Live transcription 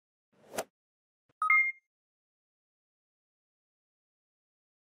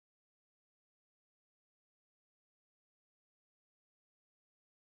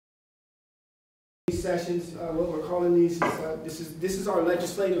Sessions, what we're calling these, this is our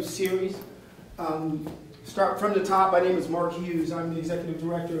legislative series. Start from the top. My name is Mark Hughes. I'm the Executive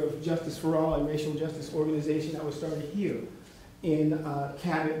Director of Justice for All, a racial justice organization that was started here in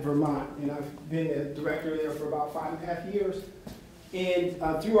Cabot, Vermont. And I've been a director there for about 5.5 years. And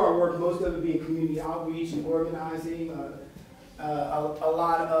through our work, most of it being community outreach and organizing, a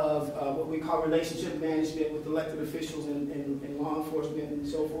lot of what we call relationship management with elected officials and law enforcement and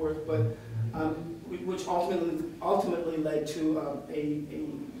so forth. But which ultimately led to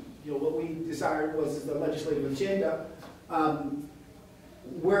what we desired was the legislative agenda,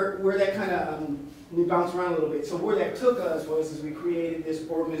 where that kind of we bounced around a little bit. So where that took us was we created this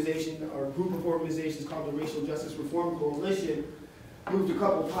organization or group of organizations called the Racial Justice Reform Coalition. Moved a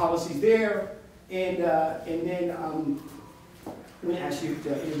couple of policies there, and then I'm going to ask you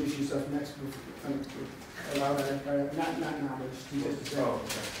to introduce yourself next. Not now, but just a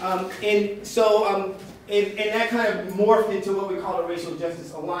second. And so, and that kind of morphed into what we call a Racial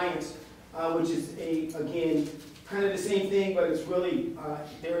Justice Alliance, which is again kind of the same thing, but it's really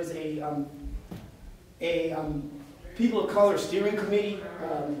there is a people of color steering committee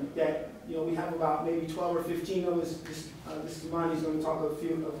that we have about maybe 12 or 15 of us. This is Monty's going to talk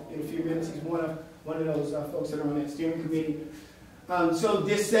in a few minutes. He's one of those folks that are on that steering committee. So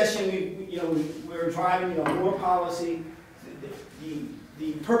this session, we're driving more policy.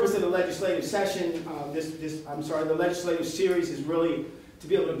 The purpose of the legislative session, the legislative series is really to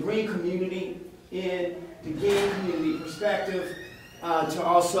be able to bring community in, to gain community perspective, to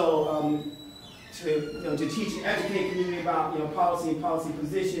also to teach and educate community about policy and policy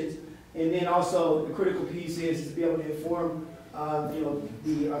positions, and then also the critical piece is to be able to inform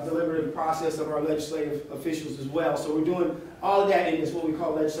the deliberative process of our legislative officials as well. So we're doing all of that in this what we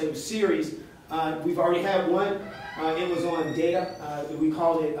call legislative series. We've already had one. It was on data. We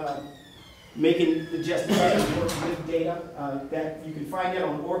called it Making the Justice System Work with Data. That you can find that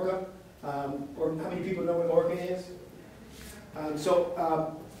on ORCA. Or how many people know what ORCA is?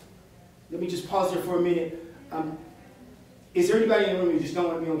 Let me just pause here for a minute. Is there anybody in the room who just don't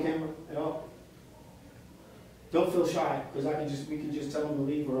want to be on camera at all? Don't feel shy, because we can just tell them to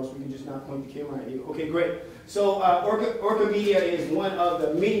leave, or else we can just not point the camera at you. Okay, great. So ORCA Media is one of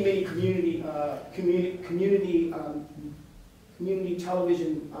the many community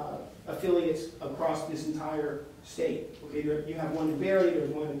television affiliates across this entire state. Okay, you have one in Barrie,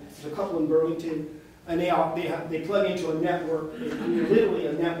 there's a couple in Burlington, and they plug into a network, literally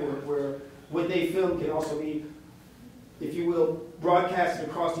a network where what they film can also be, if you will, broadcasted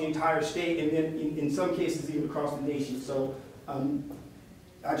across the entire state, and then in some cases even across the nation. So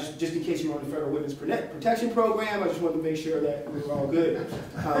just in case you were on the Federal Witness Protection Program, I just wanted to make sure that we were all good.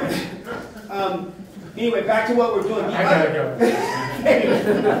 Anyway, back to what we're doing. I gotta go.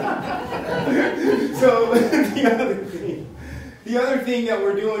 So the other thing that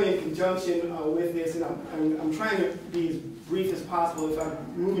we're doing in conjunction with this, and I'm trying to be as brief as possible. If I'm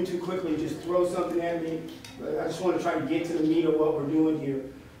moving too quickly, just throw something at me. But I just want to try to get to the meat of what we're doing here.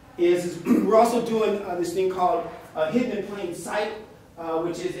 Is we're also doing this thing called Hidden in Plain Sight,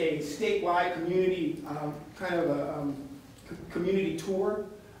 which is a statewide community kind of a community tour.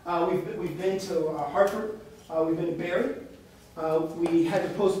 We've been to Hartford. We've been to Barrie. We had to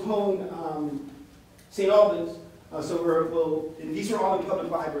postpone St. Albans. And these are all in public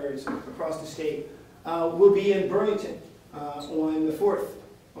libraries across the state. We'll be in Burlington on the 4th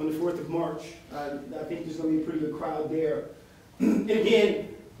of March. I think there's going to be a pretty good crowd there. And again,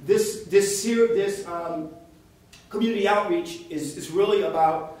 this community outreach is really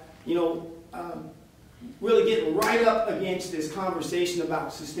about really getting right up against this conversation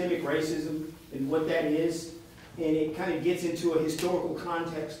about systemic racism and what that is, and it kind of gets into a historical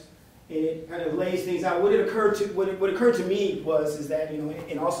context. And it kind of lays things out. What occurred to me is that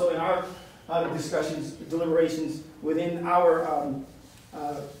and also in our discussions, deliberations within our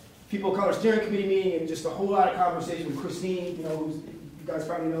people of color steering committee meeting, and just a whole lot of conversation with Christine, who you guys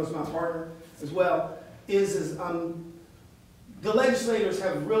probably know is my partner as well, is the legislators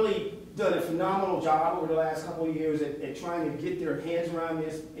have really done a phenomenal job over the last couple of years at trying to get their hands around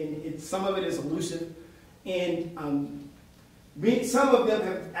this, and some of it is elusive, and some of them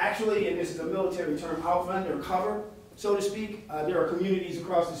have actually, and this is a military term, outrun their cover, so to speak. There are communities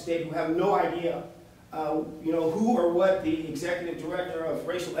across the state who have no idea, who or what the executive director of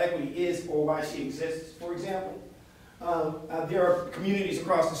racial equity is or why she exists, for example. There are communities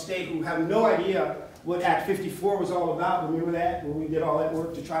across the state who have no idea what Act 54 was all about. Remember that, where we did all that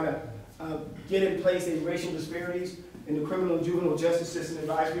work to try to get in place these racial disparities. and the Criminal and Juvenile Justice System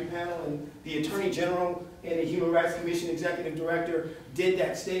Advisory Panel, and the Attorney General and the Human Rights Commission Executive Director did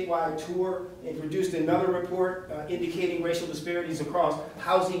that statewide tour and produced another report indicating racial disparities across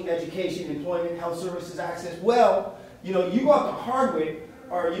housing, education, employment, health services access. Well, you know, you go out to Hardwick,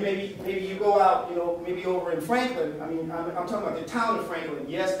 or you maybe you go out, you know, maybe over in Franklin. I mean, I'm talking about the town of Franklin.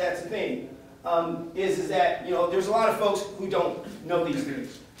 Yes, that's a thing. Is that, you know, there's a lot of folks who don't know these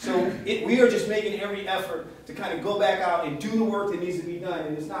things. So we are just making every effort to kind of go back out and do the work that needs to be done.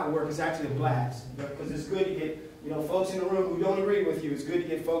 And it's not work, it's actually a blast. Because it's good to get, you know, folks in the room who don't agree with you. It's good to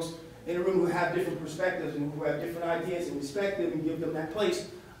get folks in the room who have different perspectives and who have different ideas, and respect them and give them that place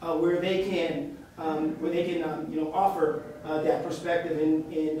where they can you know, offer that perspective,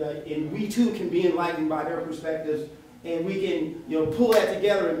 and we too can be enlightened by their perspectives, and we can, you know, pull that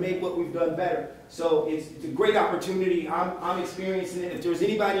together and make what we've done better. So it's a great opportunity. I'm experiencing it. If there's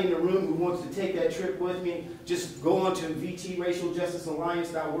anybody in the room who wants to take that trip with me, just go on to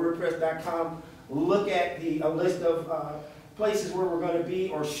vtracialjusticealliance.wordpress.com, look at the list of places where we're going to be,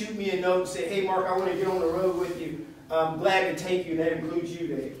 or shoot me a note and say, hey Mark, I want to get on the road with you. I'm glad to take you. That includes you,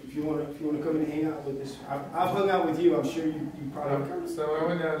 Dave. If you want to come and hang out with us, I've hung out with you. I'm sure you probably. So I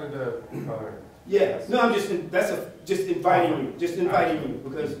went down to the. Yeah. No, I'm just inviting you. Just inviting you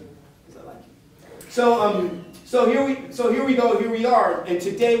because I like you. So here we go. Here we are. And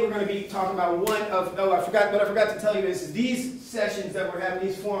today we're going to be talking about one of. Oh, I forgot to tell you this. These sessions that we're having,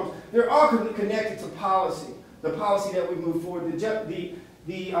 these forums, they're all connected to policy. The policy that we move forward.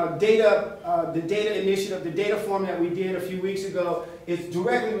 The data initiative, the data forum that we did a few weeks ago is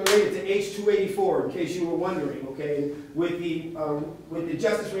directly related to H-284, in case you were wondering, okay? With the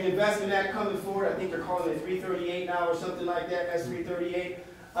Justice Reinvestment Act coming forward, I think they're calling it 338 now or something like that, that's 338,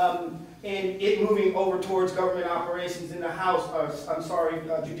 and it moving over towards government operations in the House,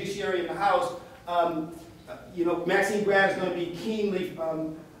 judiciary in the House. You know, Maxine Grab is going to be keenly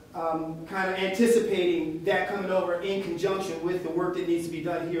kind of anticipating that coming over in conjunction with the work that needs to be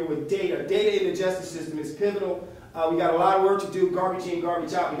done here with data. Data in the justice system is pivotal. We got a lot of work to do, garbage in,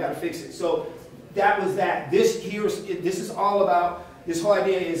 garbage out, we got to fix it. So that was that. This is all about, this whole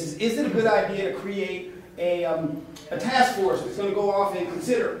idea is it a good idea to create a task force that's going to go off and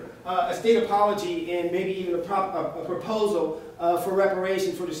consider a state apology and maybe even a proposal for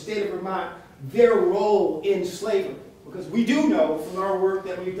reparations for the state of Vermont, their role in slavery. Because we do know from our work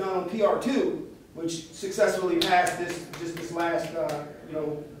that we've done on PR2, which successfully passed this last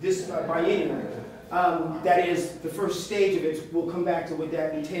biennium, that is the first stage of it. We'll come back to what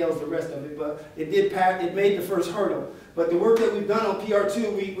that entails, the rest of it, but it did pass. It made the first hurdle. But the work that we've done on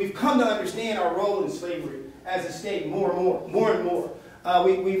PR2, we've come to understand our role in slavery as a state more and more.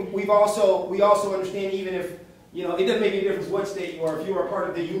 We also understand, even if, you know, it doesn't make any difference what state you are. If you are part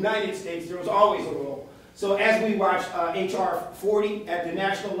of the United States, there was always a role. So as we watch H.R. 40 at the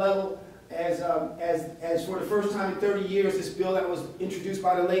national level, as for the first time in 30 years, this bill that was introduced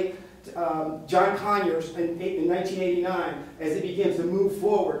by the late John Conyers in 1989, as it begins to move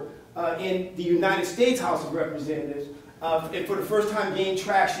forward in the United States House of Representatives, and for the first time gain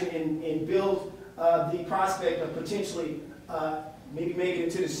traction and build the prospect of potentially maybe making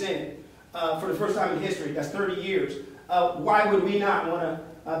it to the Senate for the first time in history. That's 30 years. Why would we not want to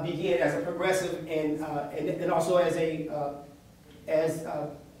begin as a progressive and also as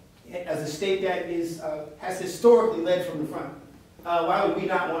a state that has historically led from the front? Why would we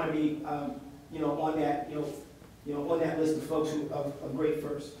not want to be on that on that list of folks of great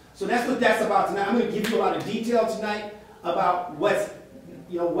first? So that's what that's about tonight. I'm going to give you a lot of detail tonight about what's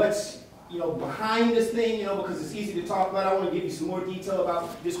behind this thing, because it's easy to talk about. I want to give you some more detail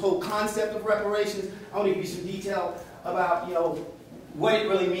about this whole concept of reparations. I want to give you some detail about what it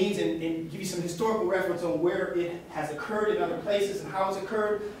really means, and give you some historical reference on where it has occurred in other places and how it's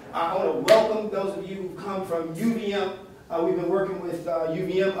occurred. I want to welcome those of you who come from UVM. We've been working with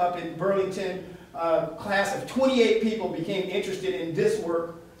UVM up in Burlington. Class of 28 people became interested in this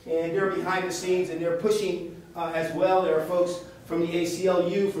work, and they're behind the scenes and they're pushing as well. There are folks from the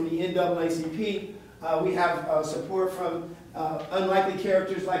ACLU, from the NAACP. We have support from unlikely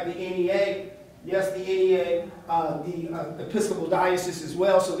characters like the NEA. Yes, the NEA, the Episcopal Diocese as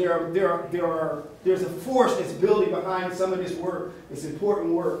well. So there's a force that's building behind some of this work. It's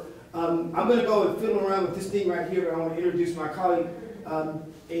important work. I'm going to go and fiddle around with this thing right here. I want to introduce my colleague,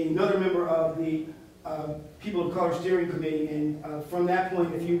 another member of the People of Color Steering Committee. And from that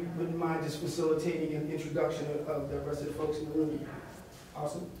point, if you wouldn't mind just facilitating an introduction of the rest of the folks in the room.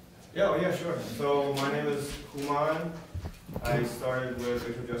 Awesome. Yeah, sure. So my name is Kuman. I started with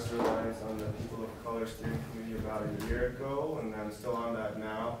Racial Justice Alliance on the People of Color Steering Committee about a year ago, and I'm still on that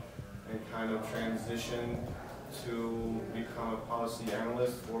now, and kind of transitioned to become a policy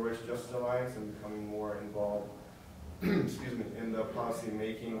analyst for Racial Justice Alliance and becoming more involved excuse me, in the policy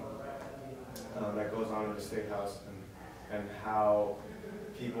making that goes on in the State House, and how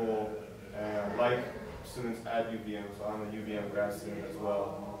people like students at UVM, so I'm a UVM grad student as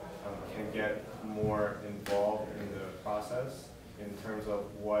well, can get more involved in the process in terms of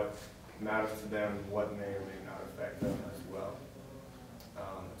what matters to them, what may or may not affect them as well.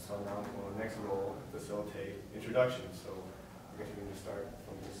 So now I'm going to the next role, facilitate introductions. So I guess we can just start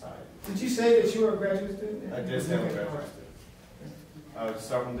from this side. Did you say that you were a graduate student? I did say I'm a graduate student.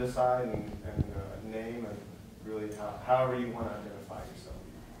 Start from this side and name and really however you want to identify yourself.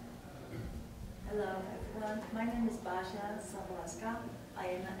 Hello everyone, my name is Basia Sablaska. I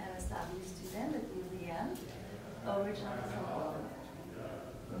am an MSW student at UVM, originally from Poland.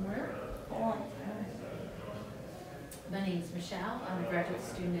 From where? Poland. My name is Michelle. I'm a graduate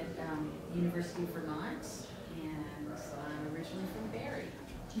student at University of Vermont, and I'm originally from Barrie.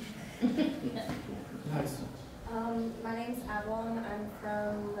 Nice. My name's Avalon. I'm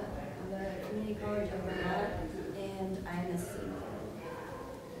from the Community College of Vermont, and I'm a senior.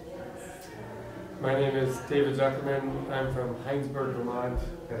 My name is David Zuckerman. I'm from Heinsberg, Vermont,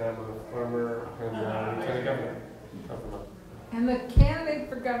 and I'm a former and lieutenant governor of Vermont. And the candidate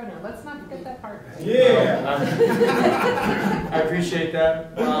for governor, let's not forget that part. Yeah. I appreciate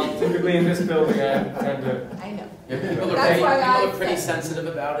that. Well, typically in this building, I tend to. I know. Yeah, people That's why I are pretty said- sensitive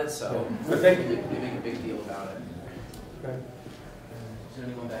about it, so But thank we you. make a big deal about it. Okay. Is there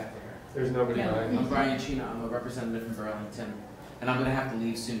anyone back there? There's nobody Yeah. behind. I'm Brian Chino. I'm a representative from Burlington, and I'm going to have to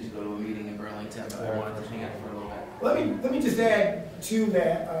leave soon to go to a meeting in Burlington, but I wanted to hang out for a little bit. Let me just add to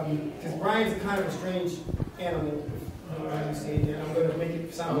that, because Brian's kind of a strange animal. I'm going to make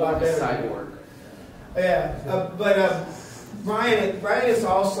it sound I'm a lot like a better. cyborg. Yeah, but Brian is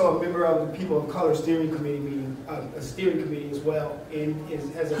also a member of the People of Color Steering Committee meeting, a steering committee as well, and is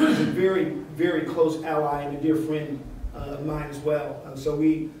a very, very close ally and a dear friend of mine as well. So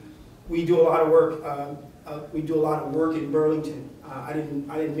we do a lot of work. We do a lot of work in Burlington. I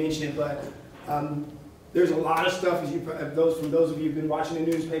didn't mention it, but there's a lot of stuff. Those of you who've been watching the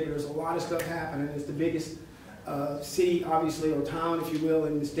newspaper, there's a lot of stuff happening. It's the biggest city, obviously, or town, if you will,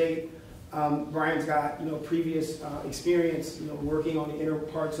 in the state. Brian's got previous experience, working on the inner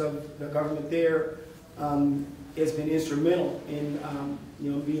parts of the government there. It's been instrumental in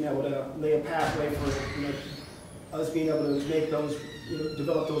being able to lay a pathway for us being able to make those,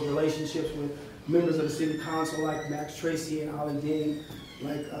 develop those relationships with members of the city council like Max Tracy and Ollie Ding,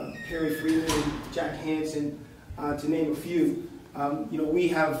 like Perry Freeman and Jack Hansen, to name a few.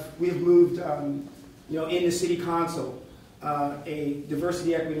 We've moved in the city council a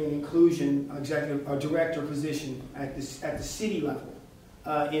diversity, equity, and inclusion director position at the city level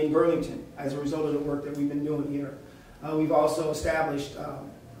in Burlington as a result of the work that we've been doing here. We've also established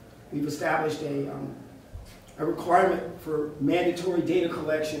a requirement for mandatory data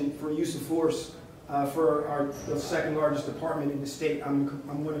collection for use of force for the second largest department in the state.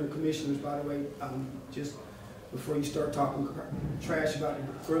 I'm one of the commissioners, by the way. Just before you start talking trash about the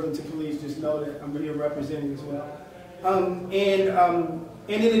Burlington Police, just know that I'm here representing as well. And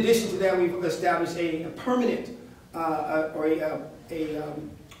in addition to that, we've established a permanent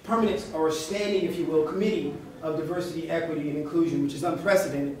permanent or standing, if you will, committee of diversity, equity, and inclusion, which is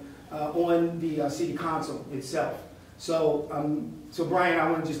unprecedented on the city council itself. So, Brian, I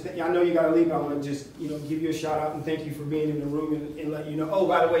want to I know you got to leave. I want to just give you a shout out and thank you for being in the room and let you know. Oh,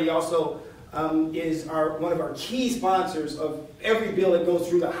 by the way, he also is one of our key sponsors of every bill that goes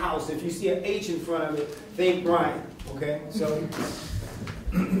through the House. If you see an H in front of it, thank Brian. Okay, so.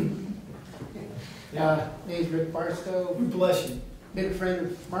 My name's Rick Barstow. Bless you. Been a friend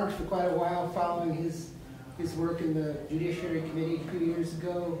of Mark's for quite a while, following his work in the Judiciary Committee a few years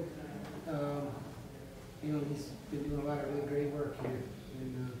ago. He's been doing a lot of really great work here.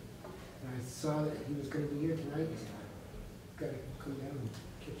 And I saw that he was going to be here tonight. Got to come down and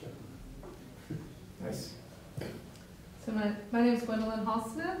catch up. Nice. So my name is Gwendolyn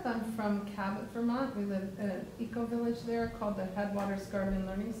Hall-Smith. I'm from Cabot, Vermont. We live in an eco-village there called the Headwaters Garden and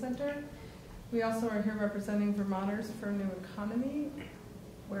Learning Center. We also are here representing Vermonters for a New Economy,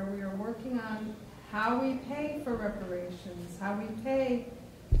 where we are working on how we pay for reparations, how we pay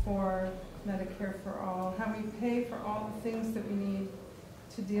for Medicare for all, how we pay for all the things that we need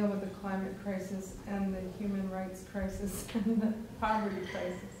to deal with the climate crisis and the human rights crisis and the poverty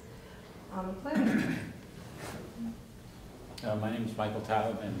crisis on the planet. My name is Michael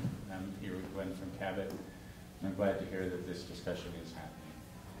Taub, and I'm here with Gwen from Cabot. And I'm glad to hear that this discussion is happening.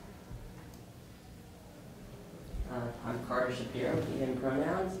 I'm Carter Shapiro with he, him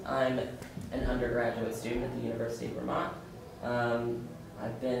pronouns. I'm an undergraduate student at the University of Vermont.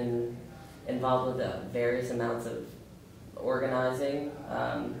 I've been involved with various amounts of organizing,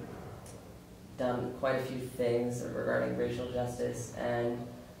 done quite a few things regarding racial justice and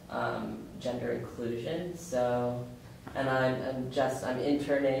gender inclusion. So, and I'm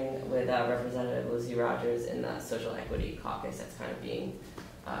interning with Representative Lucy Rogers in the Social Equity Caucus that's kind of being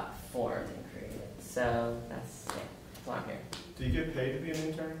formed and created. So that's why I'm here. Do you get paid to be an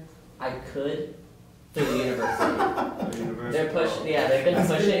intern? I could through the university. They've been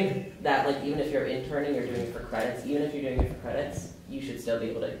pushing that, like, even if you're interning, you're doing it for credits. Even if you're doing it for credits, you should still be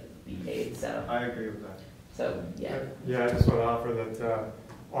able to be paid. So I agree with that. So yeah. Yeah, I just want to offer that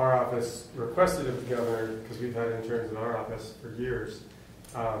our office requested of the governor, because we've had interns in our office for years,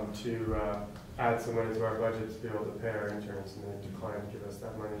 to add some money to our budget to be able to pay our interns, and they declined to give us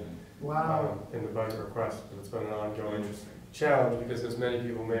that money. Wow. In the budget request, but it's been an ongoing challenge because, as many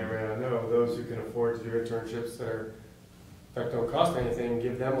people may or may not know, those who can afford to do internships that don't cost anything,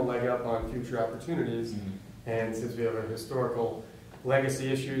 give them a leg up on future opportunities. And since we have a historical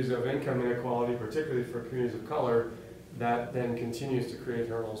legacy issues of income inequality, particularly for communities of color, that then continues to create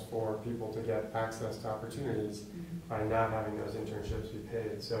hurdles for people to get access to opportunities by not having those internships be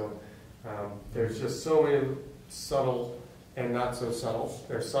paid. So there's just so many subtle and not so subtle.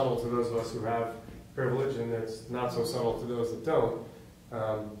 They're subtle to those of us who have privilege, and it's not so subtle to those that don't.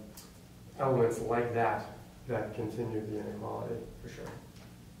 Elements like that continue the inequality, for sure.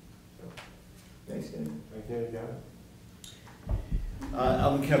 So. Thanks, Ken. Thank you, you got it.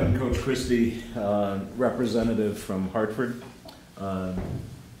 I'm Kevin Coach Christie, representative from Hartford. I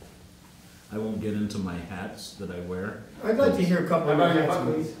won't get into my hats that I wear. I'd like to hear a couple of your hats,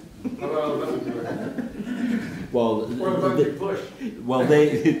 please. Well,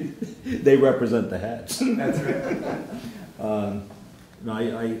 they represent the hats. That's right. No,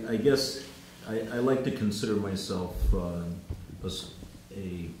 I guess I like to consider myself a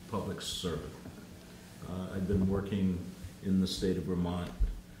public servant. I've been working in the state of Vermont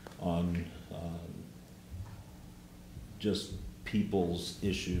on just people's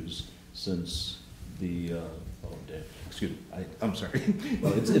issues since the excuse me, I'm sorry.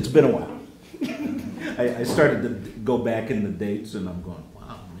 Well, it's been a while. I started to go back in the dates, and I'm going,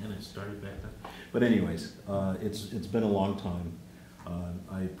 wow, man, I started back then. But anyways, it's been a long time.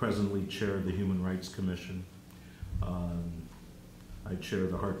 I presently chair the Human Rights Commission. I chair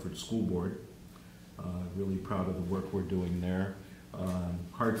the Hartford School Board. Really proud of the work we're doing there.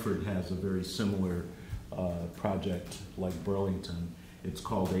 Hartford has a very similar project like Burlington. It's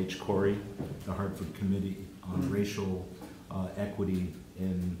called HCORI, the Hartford Committee on Racial Equity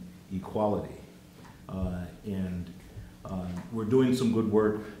and Equality. And we're doing some good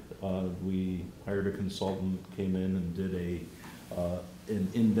work. We hired a consultant, came in and did an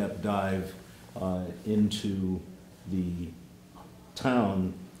in-depth dive into the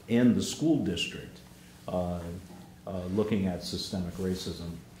town and the school district, looking at systemic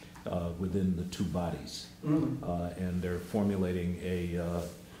racism within the two bodies. And they're formulating a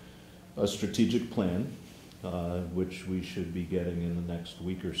strategic plan, which we should be getting in the next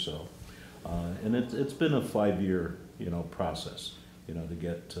week or so. And it's been a 5-year, process, to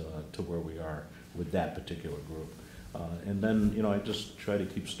get to where we are with that particular group. And then, I just try to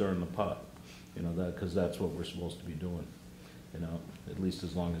keep stirring the pot, because that's what we're supposed to be doing, at least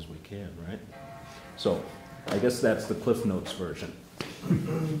as long as we can, right? So I guess that's the Cliff Notes version.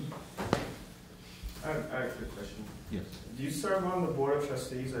 I have a quick question. Yes. Do you serve on the Board of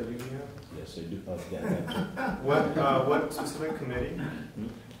Trustees at UVM? Yes, I do. Yeah. What specific committee?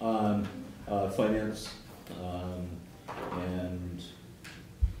 Finance, and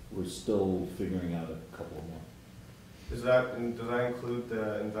we're still figuring out a couple more. Does that include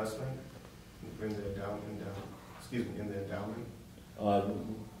the investment in the endowment? Excuse me, in the endowment?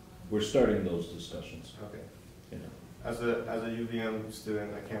 We're starting those discussions. Okay. As a UVM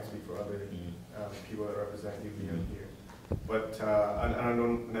student, I can't speak for other people that represent UVM here, but I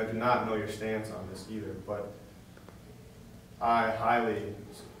do not know your stance on this either. But I highly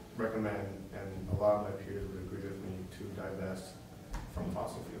recommend, and a lot of my peers would agree with me, to divest from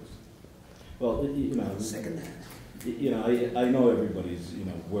fossil fuels. Well, Second that. I know everybody's,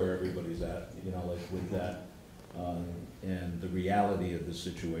 where everybody's at, like with that, and the reality of the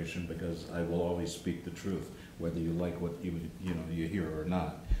situation, because I will always speak the truth, whether you like what you hear or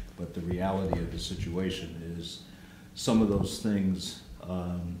not. But the reality of the situation is, some of those things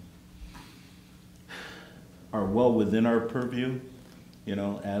are well within our purview,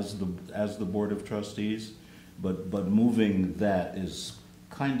 as the Board of Trustees, but moving that is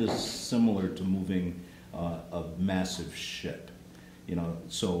kind of similar to moving a massive ship. You know,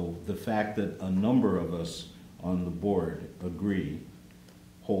 so the fact that a number of us on the board agree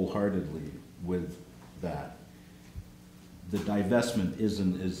wholeheartedly with that, the divestment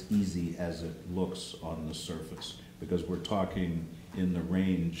isn't as easy as it looks on the surface, because we're talking in the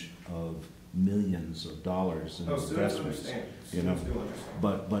range of millions of dollars in investments. You know,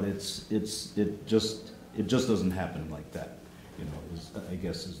 but it just doesn't happen like that. You know, I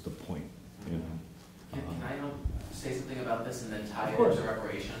guess is the point. You know. Can I say something about this and then tie it course. into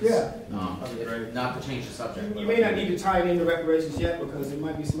reparations? Yeah. Not to change the subject. You may not need to tie it into reparations yet, because there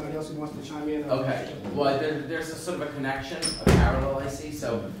might be somebody else who wants to chime in. Okay. Well, there's a sort of a connection, a parallel I see.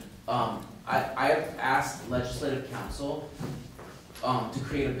 So I have asked legislative council to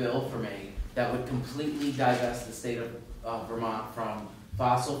create a bill for me that would completely divest the state of Vermont from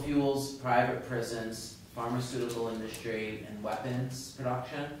fossil fuels, private prisons, pharmaceutical industry, and weapons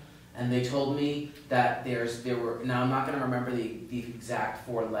production. And they told me that there were, now I'm not going to remember the exact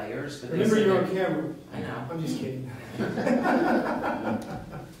 4 layers. But remember, you're on camera. I know. I'm just kidding.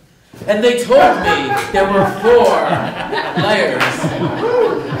 And they told me there were 4 layers.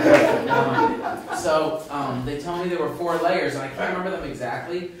 So they told me there were 4 layers, and I can't remember them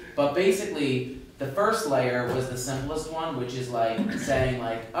exactly. But basically, the first layer was the simplest one, which is like saying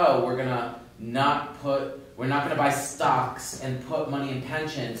like, oh, we're not going to buy stocks and put money in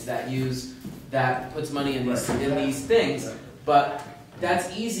pensions that puts money in these things. But that's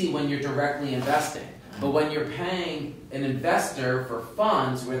easy when you're directly investing. But when you're paying an investor for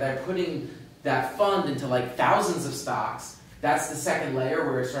funds where they're putting that fund into like thousands of stocks, that's the second layer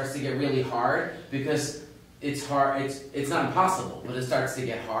where it starts to get really hard, because it's hard. It's not impossible, but it starts to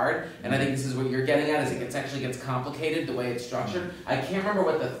get hard. And I think this is what you're getting at, is it actually gets complicated the way it's structured. I can't remember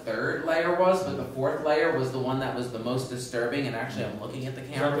what the 3rd layer was, but the 4th layer was the one that was the most disturbing. And actually, I'm looking at the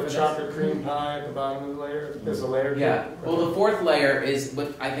camera. Is that the chocolate cream pie at the bottom of the layer? There's a layer. Yeah. Well, the 4th layer is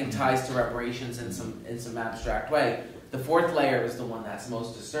what I think ties to reparations in some abstract way. The 4th layer is the one that's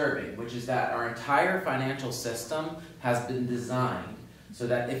most disturbing, which is that our entire financial system has been designed so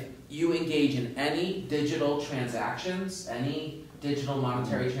that if you engage in any digital transactions, any digital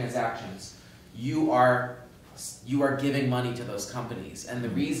monetary transactions, you are giving money to those companies. And the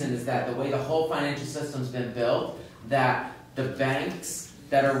reason is that the way the whole financial system's been built, that the banks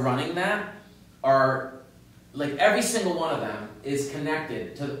that are running that are, like every single one of them is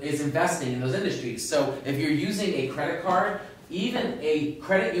connected to, is investing in those industries. So if you're using a credit card, even a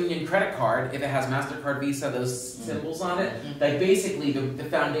credit union credit card, if it has MasterCard, Visa, those symbols on it, like basically the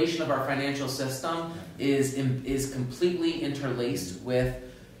foundation of our financial system is completely interlaced with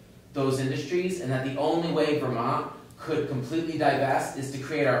those industries, and that the only way Vermont could completely divest is to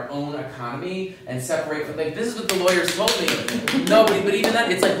create our own economy and separate from, like, this is what the lawyers told me. No, but even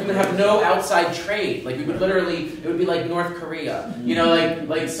then, it's like we would have no outside trade. Like we would literally, it would be like North Korea. You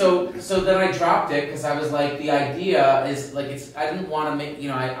know, so then I dropped it, because I was like, the idea is like, I didn't want to make, you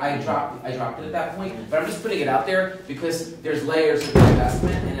know, I dropped it at that point, but I'm just putting it out there because there's layers of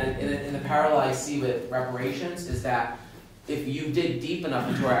investment, and the parallel I see with reparations is that if you dig deep enough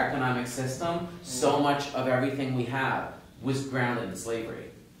into our economic system, so much of everything we have was grounded in slavery.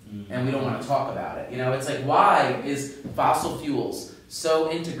 And we don't want to talk about it. You know, it's like, why is fossil fuels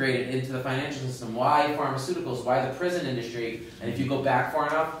so integrated into the financial system? Why pharmaceuticals? Why the prison industry? And if you go back far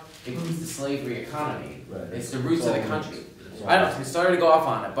enough, it was the slavery economy. Right. It's the roots of the country. I don't know, I'm sorry to go off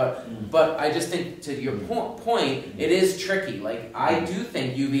on it, but I just think, to your point, it is tricky. Like, I do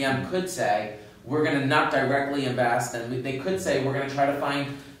think UVM could say, we're going to not directly invest, and they could say we're going to try to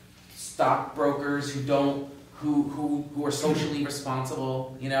find stockbrokers who are socially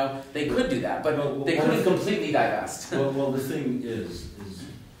responsible. You know, they could do that, but they couldn't completely divest. Well, the thing is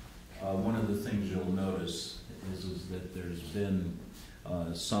one of the things you'll notice is that there's been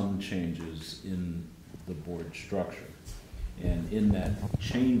some changes in the board structure, and in that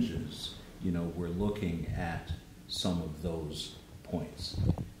changes, you know, we're looking at some of those points,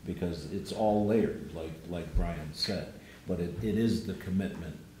 because it's all layered, like Brian said, but it is the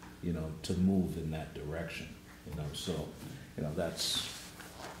commitment, you know, to move in that direction, you know, so, you know, that's...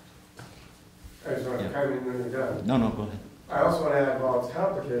 I just want to comment when you're done. No, go ahead. I also want to add, while it's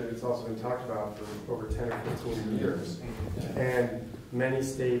complicated, it's also been talked about for over 10 or 15 years, and many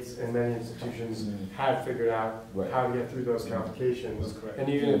states and many institutions have figured out how to get through those complications. And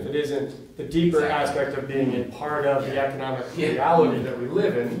even if it isn't the deeper aspect of being a part of the economic reality that we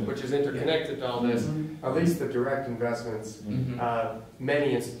live in, which is interconnected to all this, at least the direct investments,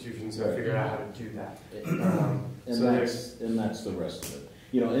 many institutions have figured out how to do that. And that's the rest of it.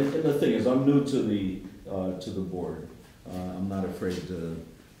 You know, and the thing is, I'm new to the board. I'm not afraid to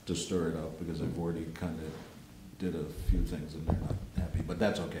to stir it up, because I've already kind of did a few things and they're not happy, but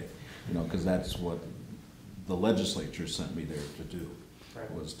that's okay, you know, because that's what the legislature sent me there to do,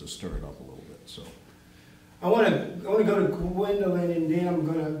 was to stir it up a little bit, so. I want to go to Gwendolyn, and then I'm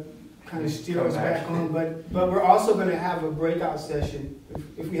going to kind of steer us back on, but we're also going to have a breakout session.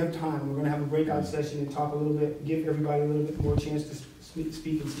 If we have time, we're going to have a breakout session and talk a little bit, give everybody a little bit more chance to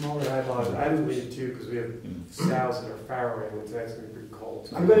speak in smaller. I apologize. I have to leave too because we have sows that are farrowing and today's going to be pretty cold.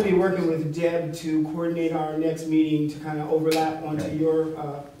 So I'm going to be working with Deb to coordinate our next meeting to kind of overlap onto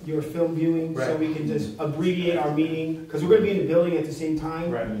your film viewing, so we can just abbreviate our meeting, because we're going to be in the building at the same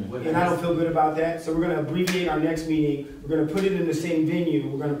time, and I don't feel good about that. So we're going to abbreviate our next meeting. We're going to put it in the same venue.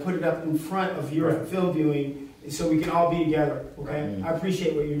 We're going to put it up in front of your film viewing, so we can all be together. Okay, I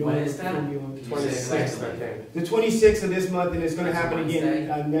appreciate what you're doing. When is that? 26th, I think. The 26th of this month, and it's going to happen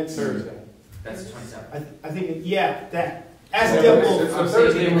again next Thursday. That's the 27th. I think, that. Ask Deb Wolf. I'm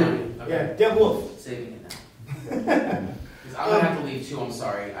saving it now. Yeah, Deb Wolf. Saving it now. I'm going to have to leave too, I'm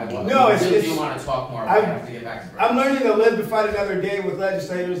sorry. I do want to talk more, but I have to get back to break. I'm learning to live to fight another day with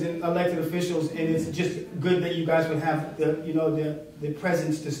legislators and elected officials, and it's just good that you guys would have the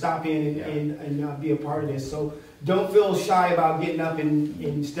presence to stop in and be a part of this. So don't feel shy about getting up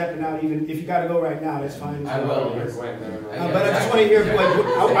and stepping out, even if you got to go right now, that's fine. I will. But I just want to hear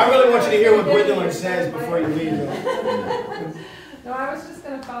I really want you to hear what Gwendolyn says before you leave. No, I was just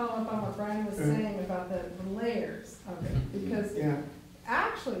going to follow up on what Brian was saying about the layers of it, because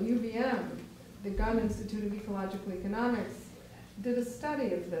actually UVM, the Gunn Institute of Ecological Economics, did a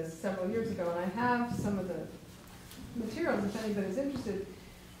study of this several years ago, and I have some of the materials if anybody's interested.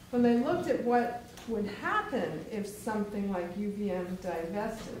 When they looked at what would happen if something like UVM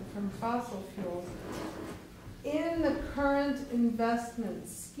divested from fossil fuels, in the current investment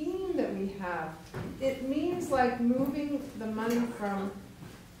scheme that we have, it means like moving the money from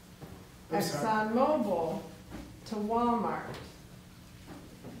ExxonMobil to Walmart.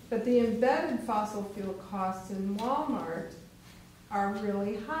 But the embedded fossil fuel costs in Walmart are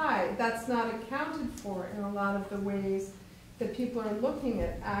really high. That's not accounted for in a lot of the ways that people are looking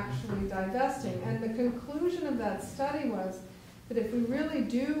at actually divesting. And the conclusion of that study was that if we really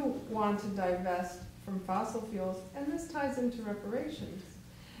do want to divest from fossil fuels, and this ties into reparations,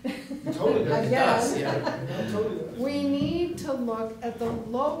 totally does. We need to look at the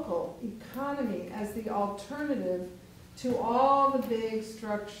local economy as the alternative to all the big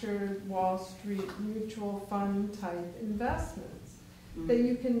structured Wall Street mutual fund type investments. That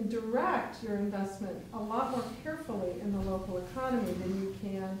you can direct your investment a lot more carefully in the local economy than you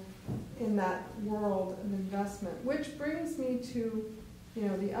can in that world of investment. Which brings me to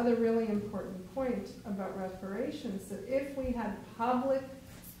the other really important point about reparations, that if we had public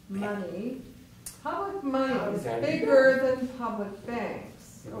money is bigger than public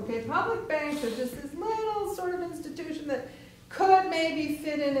banks. Okay, public banks are just this little sort of institution that could maybe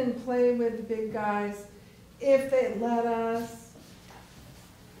fit in and play with the big guys if they let us,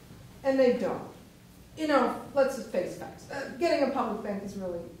 and they don't. Let's just face facts. Getting a public bank is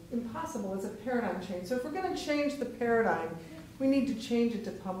really impossible. It's a paradigm change. So if we're going to change the paradigm, we need to change it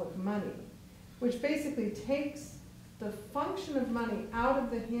to public money, which basically takes the function of money out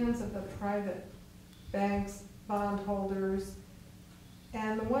of the hands of the private banks, bondholders,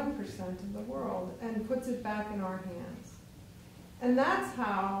 and the 1% of the world, and puts it back in our hands. And that's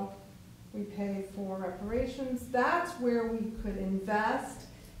how we pay for reparations. That's where we could invest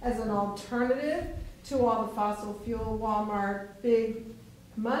as an alternative to all the fossil fuel, Walmart, big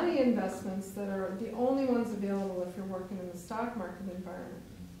money investments that are the only ones available if you're working in the stock market environment.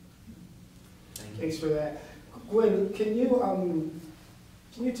 Thanks for that. Gwen, can you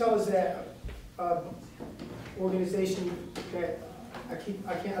tell us that organization that I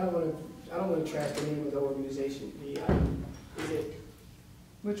don't want to trash the name of the organization. Is it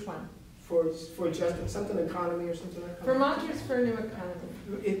which one? For just something economy or something like that? Vermonters for a New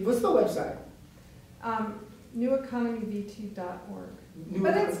Economy. What's the website? neweconomyvt.org.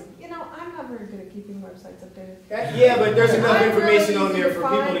 But it's, I'm not very good at keeping websites updated. Yeah, but there's enough information on there for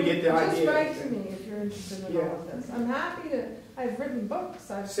people to get the idea. Just write to me if you're interested in all of this. I'm happy to. I've written books.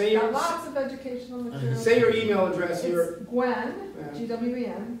 I've got lots of educational material. Say your email address. It's Gwen,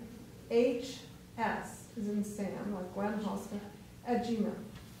 Gwen, HS is in Sam, like Gwen Halston, @gmail.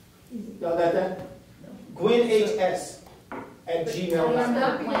 Easy. Y'all got that? Gwen HS @gmail.com.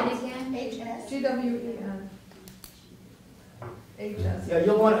 HS. GWEN. HS. Yeah,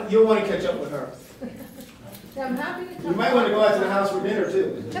 you'll want to catch up with her. Yeah, I'm happy to come. You might want to go out to the house for dinner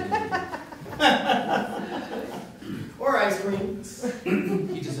too. Or ice cream.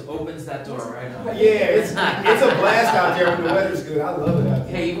 He just opens that door right up. Yeah, it's a blast out there when the weather's good. I love it out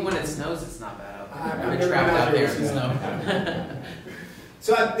there. Hey, you I've been trapped out there in the snow.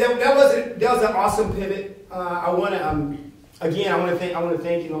 So that was an awesome pivot. I want to thank you. I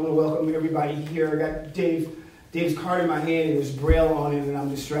want to welcome everybody here. I got Dave's card in my hand and there's Braille on it, and I'm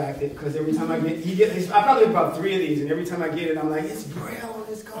distracted because every time I probably have about 3 of these, and every time I get it, I'm like, it's Braille on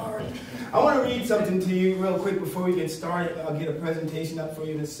this card. I want to read something to you real quick before we get started. I'll get a presentation up for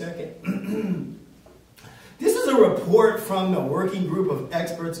you in a second. This is a report from the Working Group of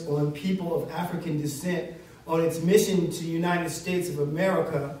Experts on People of African Descent on its mission to the United States of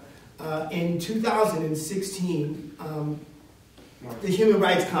America in 2016, the Human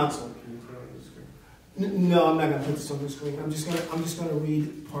Rights Council. No, I'm not going to put this on the screen. I'm just going to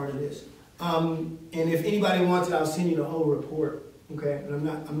read part of this. And if anybody wants it, I'll send you the whole report. Okay, and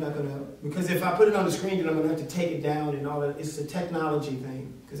I'm not going to, because if I put it on the screen, then I'm going to have to take it down and all that. It's a technology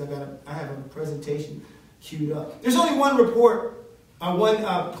thing because I have a presentation queued up. There's only one report. One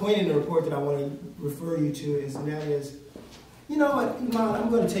point in the report that I want to refer you to and that is, you know what, Mom, I'm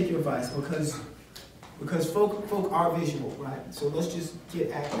going to take your advice because folk are visual, right? So let's just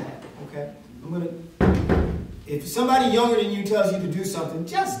get at that, okay? If somebody younger than you tells you to do something,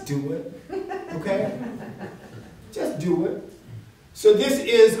 just do it, okay? Just do it. So this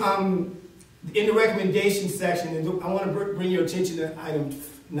is in the recommendation section, and I want to bring your attention to item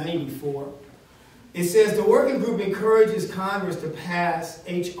 94. It says the working group encourages Congress to pass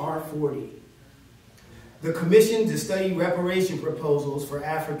H.R. 40, the Commission to Study Reparation Proposals for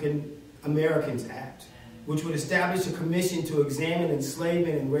African Americans Act, which would establish a commission to examine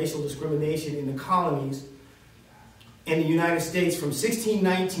enslavement and racial discrimination in the colonies and the United States from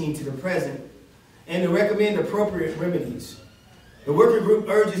 1619 to the present, and to recommend appropriate remedies. The working group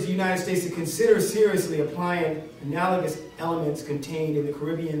urges the United States to consider seriously applying analogous elements contained in the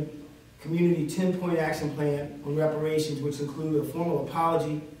Caribbean Community 10-point action plan on reparations, which include a formal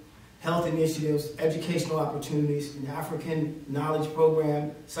apology, health initiatives, educational opportunities, an African knowledge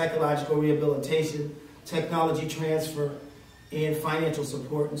program, psychological rehabilitation, technology transfer, and financial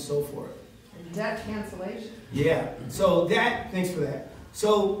support, and so forth. And debt cancellation. Yeah. So thanks for that.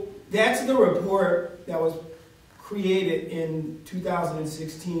 So that's the report that was created in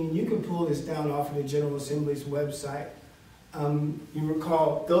 2016. You can pull this down off of the General Assembly's website. You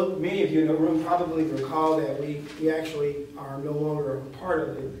recall, though many of you in the room probably recall that we actually are no longer a part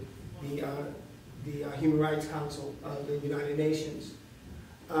of the Human Rights Council of the United Nations.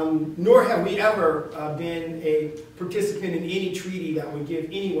 Nor have we ever been a participant in any treaty that would give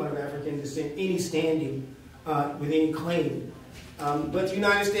anyone of African descent any standing with any claim. But the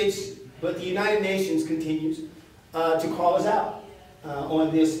United Nations continues to call us out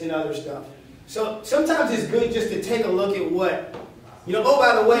on this and other stuff. So sometimes it's good just to take a look at what, oh,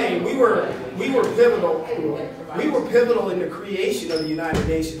 by the way, we were pivotal. We were pivotal in the creation of the United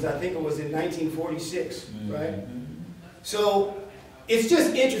Nations. I think it was in 1946, right? So it's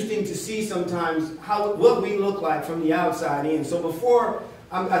just interesting to see sometimes what we look like from the outside in. So before,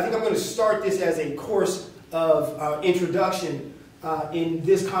 I think I'm going to start this as a course of introduction in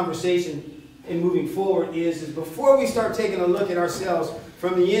this conversation and moving forward is before we start taking a look at ourselves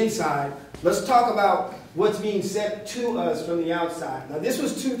from the inside, let's talk about what's being said to us from the outside. Now, this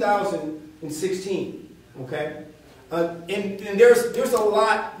was 2016, okay? And there's a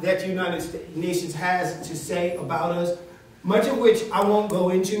lot that the United Nations has to say about us, much of which I won't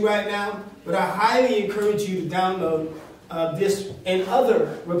go into right now, but I highly encourage you to download this and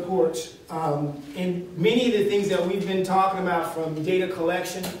other reports. And many of the things that we've been talking about, from data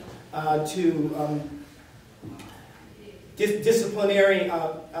collection to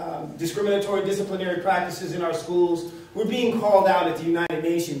discriminatory disciplinary practices in our schools, we're being called out at the United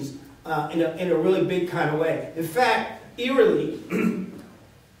Nations in a really big kind of way. In fact, eerily,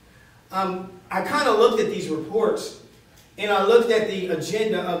 I kind of looked at these reports and I looked at the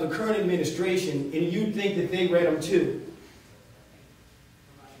agenda of the current administration, and you'd think that they read them too.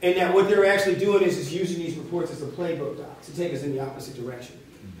 And that what they're actually doing is using these reports as a playbook doc to take us in the opposite direction.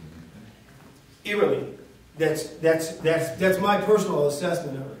 Eerily. That's my personal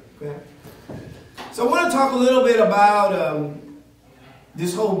assessment of it. Okay? So I want to talk a little bit about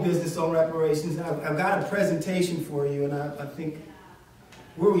this whole business on reparations. I've got a presentation for you, and I think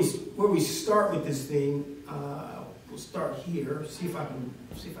where we start with this thing, we'll start here. See if I can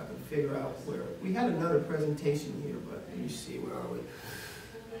figure out where we had another presentation here, but let me see, where are we?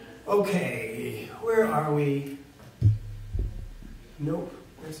 Okay, where are we? Nope,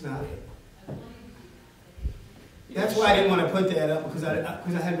 that's not it. That's why I didn't want to put that up, because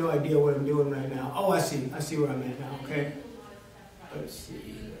I had no idea what I'm doing right now. Oh, I see where I'm at now, okay? Let's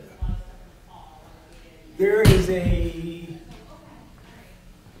see. There is a...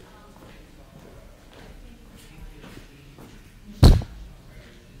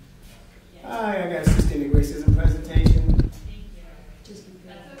 I got a systemic racism presentation. Just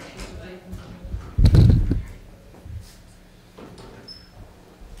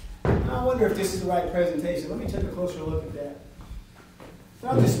I wonder if this is the right presentation. Let me take a closer look at that.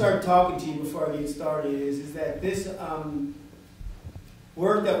 What I'll just start talking to you before I get started is that this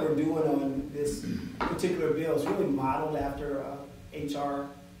work that we're doing on this particular bill is really modeled after HR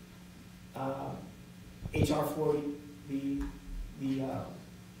 40, the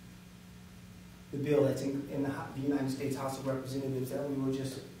bill that's in the United States House of Representatives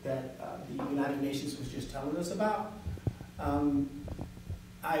that the United Nations was just telling us about.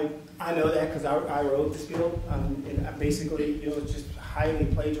 I know that because I wrote this bill, and I basically, it's just highly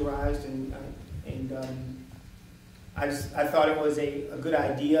plagiarized, and I thought it was a good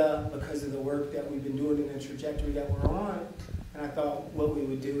idea because of the work that we've been doing and the trajectory that we're on, and I thought what we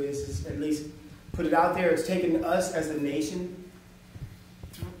would do is at least put it out there. It's taken us as a nation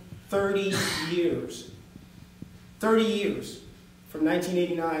 30 years from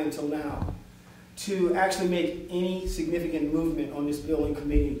 1989 until now to actually make any significant movement on this bill in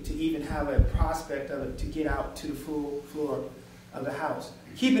committee, to even have a prospect of it to get out to the full floor of the House.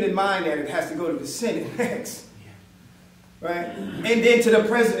 Keeping in mind that it has to go to the Senate next, right? And then to the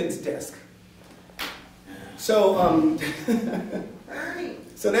president's desk. So,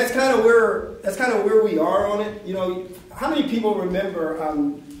 so that's kind of where we are on it. How many people remember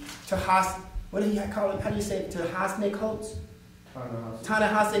what do you call it? How do you say it? Ta-Nehisi Coates?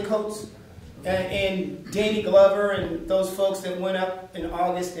 Ta-Nehisi Coates? And Danny Glover and those folks that went up in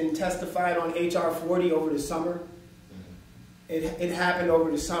August and testified on HR 40 over the summer. It happened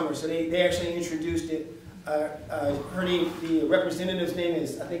over the summer, so they actually introduced it. Her name, the representative's name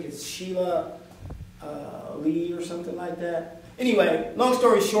is, I think it's Sheila Lee or something like that. Anyway, long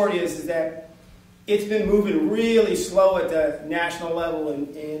story short is that it's been moving really slow at the national level,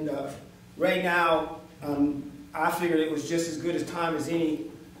 and right now I figured it was just as good a time as any.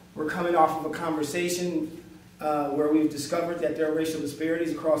 We're coming off of a conversation where we've discovered that there are racial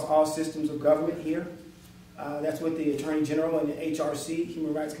disparities across all systems of government here. That's what the Attorney General and the HRC,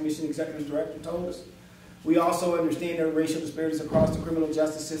 Human Rights Commission Executive Director, told us. We also understand there are racial disparities across the criminal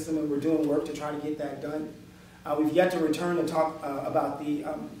justice system, and we're doing work to try to get that done. We've yet to return and talk about the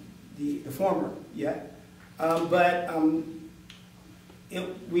former yet.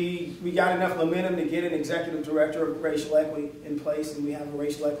 We got enough momentum to get an executive director of racial equity in place, and we have a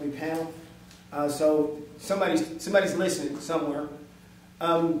racial equity panel. So somebody's listening somewhere.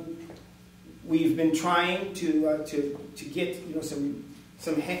 We've been trying to get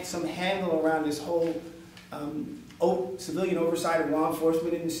some handle around this whole civilian oversight of law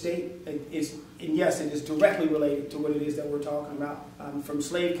enforcement in the state. And yes, it is directly related to what it is that we're talking about, from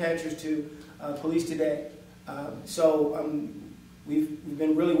slave catchers to police today. We've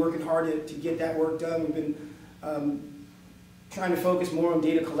been really working hard to get that work done. We've been trying to focus more on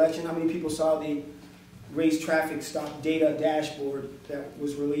data collection. How many people saw the race traffic stop data dashboard that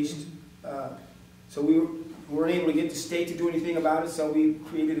was released? So we weren't able to get the state to do anything about it, so we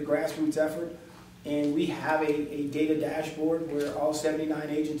created a grassroots effort. And we have a data dashboard where all 79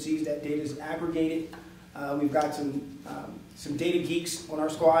 agencies, that data is aggregated. We've got some data geeks on our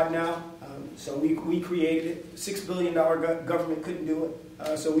squad now. So we created it. $6 billion government couldn't do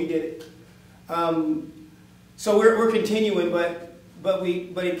it, so we did it. So we're continuing, but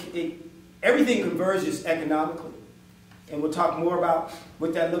everything converges economically, and we'll talk more about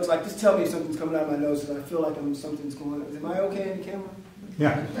what that looks like. Just tell me if something's coming out of my nose, because I feel like something's going on. Am I okay in the camera?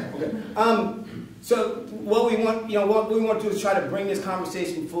 Yeah. Okay. So what we want to do is try to bring this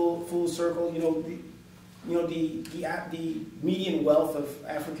conversation full circle. The median wealth of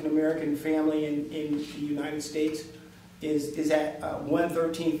African American family in the United States is at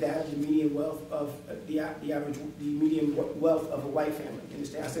 1/13 that of the median wealth of the median wealth of a white family in the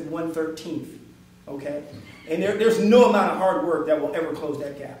state. I said 1/13, okay? And there's no amount of hard work that will ever close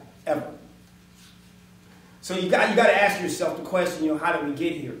that gap, ever. So you got to ask yourself the question, how did we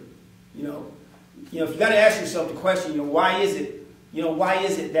get here? If you got to ask yourself the question, why is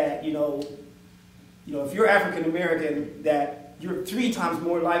it that if you're African American, that you're 3 times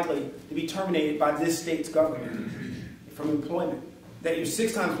more likely to be terminated by this state's government from employment, that you're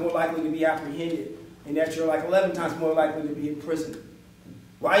 6 times more likely to be apprehended, and that you're like 11 times more likely to be in prison.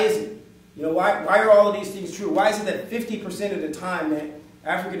 Why is it? Why are all of these things true? Why is it that 50% of the time that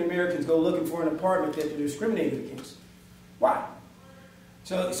African Americans go looking for an apartment that they're discriminated against? Why?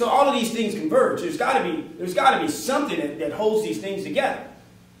 So all of these things converge. There's got to be something that holds these things together.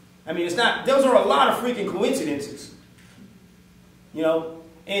 I mean, those are a lot of freaking coincidences. And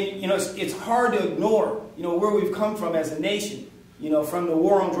it's hard to ignore, where we've come from as a nation. from the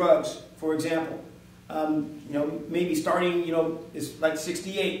war on drugs, for example. Maybe starting, it's like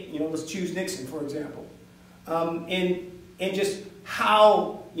 68, let's choose Nixon, for example. And just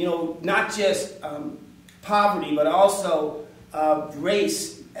how, not just poverty, but also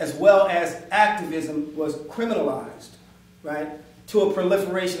race as well as activism was criminalized, right? To a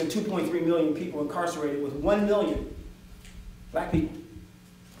proliferation of 2.3 million people incarcerated with 1 million black people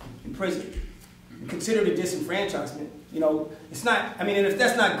in prison. Considered a disenfranchisement. It's not, and if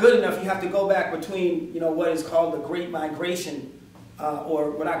that's not good enough, you have to go back between, what is called the Great Migration,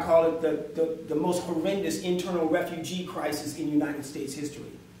 or what I call it, the most horrendous internal refugee crisis in United States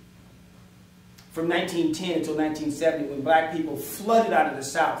history. From 1910 until 1970, when black people flooded out of the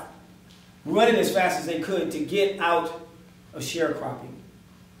South, running as fast as they could to get out of sharecropping,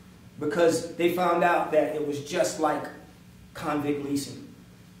 because they found out that it was just like convict leasing,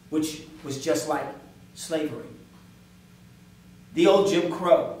 which was just like slavery. The old Jim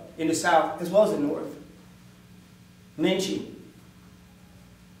Crow in the South as well as the North. Lynching.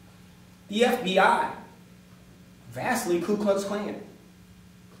 The FBI. Vastly Ku Klux Klan.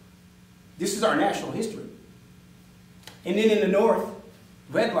 This is our national history. And then in the North,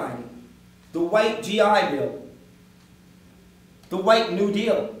 redlining. The white GI Bill. The white New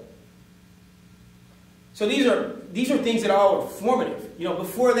Deal. So these are things that all are formative.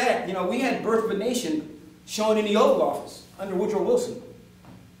 Before that, we had Birth of a Nation shown in the Oval Office under Woodrow Wilson.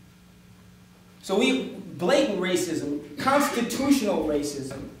 So blatant racism, constitutional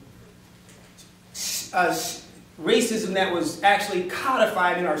racism, racism that was actually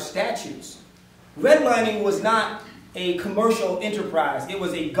codified in our statutes. Redlining was not a commercial enterprise. It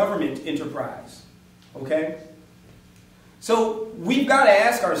was a government enterprise. Okay? So we've got to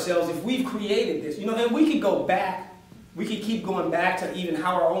ask ourselves if we've created this. And we could go back. We could keep going back to even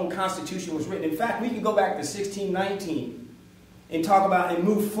how our own Constitution was written. In fact, we can go back to 1619 and talk about and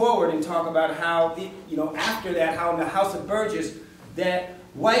move forward and talk about how, after that, how in the House of Burgess, that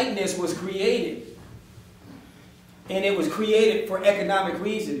whiteness was created. And it was created for economic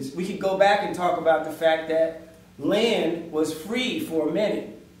reasons. We could go back and talk about the fact that land was free for a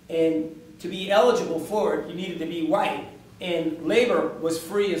minute. And to be eligible for it, you needed to be white. And labor was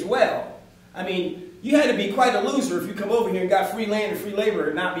free as well. You had to be quite a loser if you come over here and got free land and free labor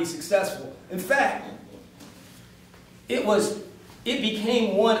and not be successful. In fact, it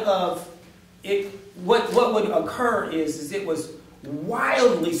became one of it. What would occur is it was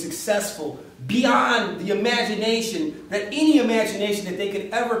wildly successful beyond the imagination, any imagination that they could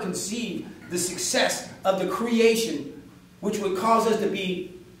ever conceive, the success of the creation, which would cause us to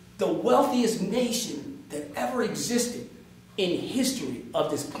be the wealthiest nation that ever existed in history of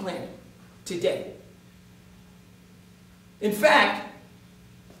this planet today. In fact,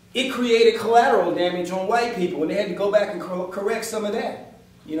 it created collateral damage on white people, and they had to go back and correct some of that,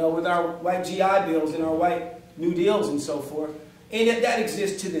 with our white GI bills and our white New Deals and so forth. And that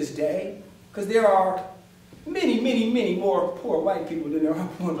exists to this day, because there are many, many, many more poor white people than there are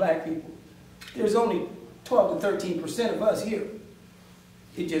poor black people. There's only 12 to 13% of us here.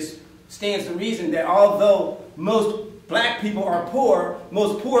 It just stands to reason that although most black people are poor,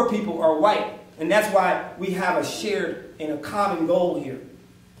 most poor people are white. And that's why we have a shared and a common goal here,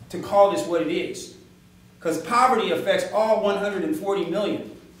 to call this what it is. Because poverty affects all 140 million.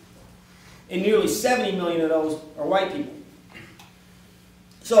 And nearly 70 million of those are white people.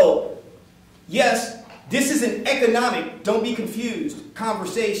 So, yes, this is an economic, don't be confused,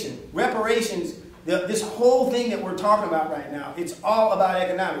 conversation. Reparations, this whole thing that we're talking about right now, it's all about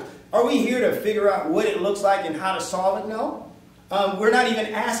economics. Are we here to figure out what it looks like and how to solve it? No. We're not even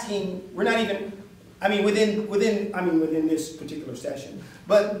asking, within this particular session.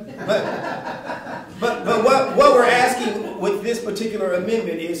 But what we're asking with this particular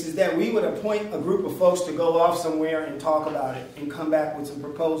amendment is that we would appoint a group of folks to go off somewhere and talk about it and come back with some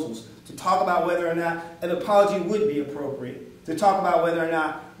proposals to talk about whether or not an apology would be appropriate, to talk about whether or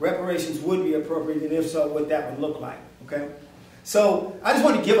not reparations would be appropriate, and if so, what that would look like. Okay? So I just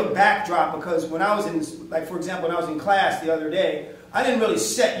want to give a backdrop, because when I was in, for example, when I was in class the other day, I didn't really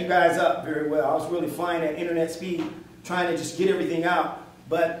set you guys up very well. I was really flying at internet speed, trying to just get everything out.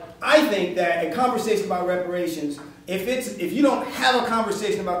 But I think that a conversation about reparations, if you don't have a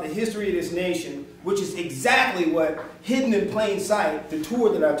conversation about the history of this nation, which is exactly what Hidden in Plain Sight, the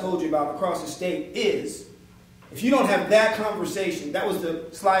tour that I told you about across the state, is, if you don't have that conversation, that was the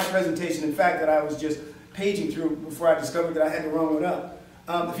slide presentation, in fact, that I was just paging through before I discovered that I had the wrong one up.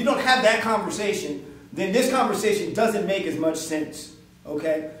 If you don't have that conversation, then this conversation doesn't make as much sense,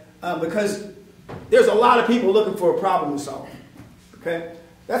 okay? Because there's a lot of people looking for a problem to solve, okay?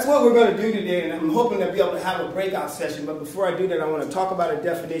 That's what we're going to do today, and I'm hoping to be able to have a breakout session. But before I do that, I want to talk about a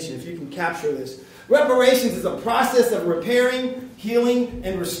definition, if you can capture this. Reparations is a process of repairing, healing,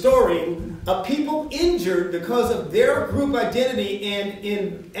 and restoring a people injured because of their group identity and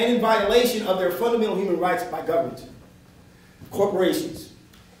in violation of their fundamental human rights by government, corporations,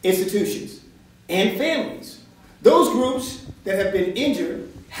 institutions, and families. Those groups that have been injured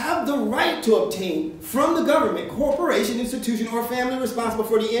have the right to obtain from the government, corporation, institution, or family responsible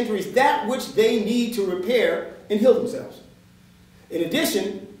for the injuries that which they need to repair and heal themselves. In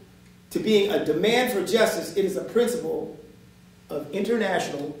addition to being a demand for justice, it is a principle of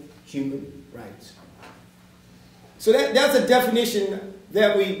international human rights. So that's a definition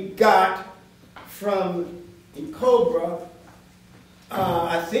that we got from Cobra.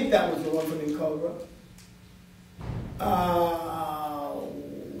 I think that was the one from Cobra.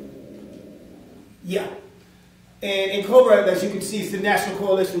 Yeah. And in Cobra, as you can see, it's the National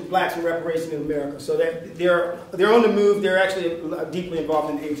Coalition of Blacks for Reparations in America. So they're on the move. They're actually deeply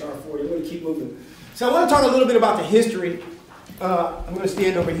involved in HR 40. I'm going to keep moving. So I want to talk a little bit about the history. I'm going to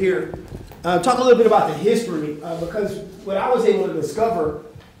stand over here. Talk a little bit about the history because what I was able to discover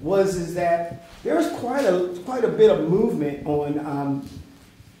is that there's quite a bit of movement on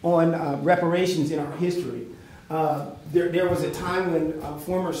reparations in our history. There was a time when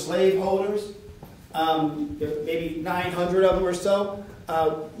former slaveholders, maybe 900 of them or so,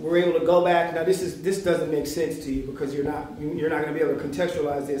 were able to go back. Now this doesn't make sense to you because you're not going to be able to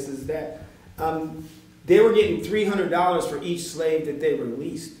contextualize this. Is that they were getting $300 for each slave that they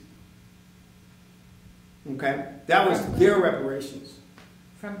released. Okay, that was their reparations.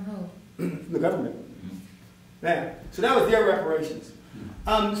 From who? From the government. Yeah. So that was their reparations.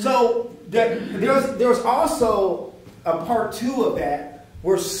 So there was also a part 2 of that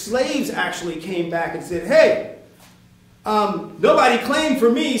where slaves actually came back and said, hey, nobody claimed for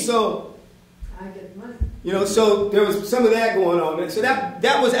me, so I get money. So there was some of that going on. So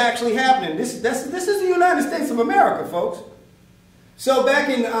that was actually happening. This is the United States of America, folks. So back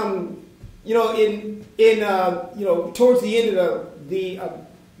in towards the end of the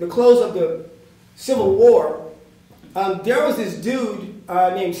close of the Civil War, there was this dude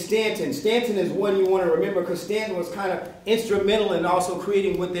named Stanton. Stanton is one you want to remember because Stanton was kind of instrumental in also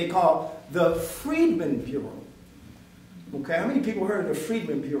creating what they call the Freedmen Bureau. Okay, how many people heard of the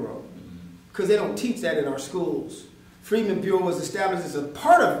Freedmen Bureau? Because they don't teach that in our schools. Freedmen Bureau was established as a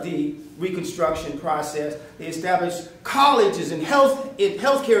part of the Reconstruction process. They established colleges and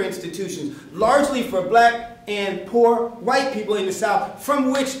healthcare institutions, largely for black and poor white people in the South,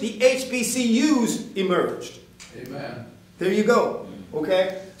 from which the HBCUs emerged. Amen. There you go.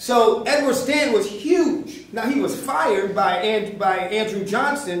 Okay? So Edward Stanton was huge. Now he was fired by Andrew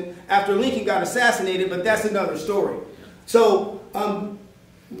Johnson after Lincoln got assassinated, but that's another story. So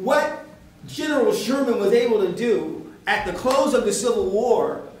what General Sherman was able to do at the close of the Civil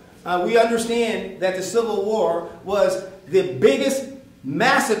War, we understand that the Civil War was the biggest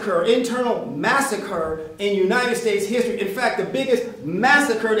massacre, internal massacre in United States history. In fact, the biggest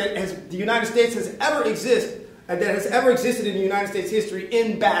massacre that the United States has ever existed in the United States history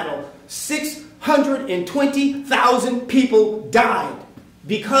in battle. 620,000 people died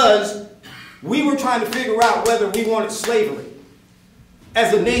because we were trying to figure out whether we wanted slavery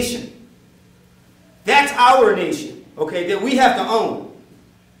as a nation. That's our nation, okay, that we have to own.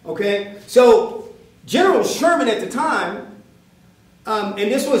 Okay? So General Sherman at the time,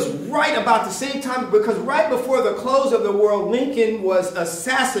 and this was right about the same time, because right before the close of the war, Lincoln was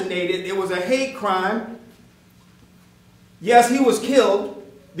assassinated. It was a hate crime. Yes, he was killed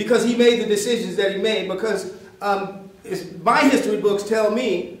because he made the decisions that he made, because my history books tell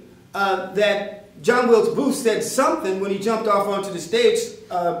me that John Wilkes Booth said something when he jumped off onto the stage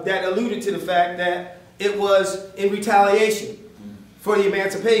that alluded to the fact that it was in retaliation for the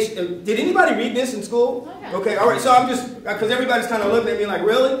emancipation. Did anybody read this in school? Okay, all right. So I'm just, because everybody's kind of looking at me like,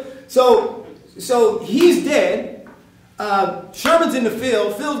 really? So he's dead. Sherman's in the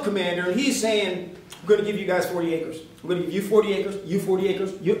field commander, and he's saying, I'm going to give you guys 40 acres. I'm going to give you 40 acres, you 40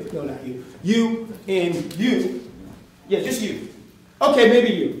 acres, no, not you. You and you. Yeah, just you. Okay, maybe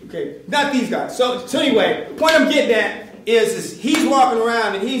you. Okay, not these guys. So anyway, the point I'm getting at is he's walking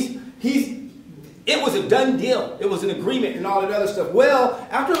around and it was a done deal. It was an agreement and all that other stuff. Well,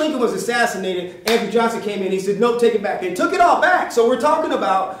 after Lincoln was assassinated, Andrew Johnson came in. He said, nope, take it back. They took it all back. So we're talking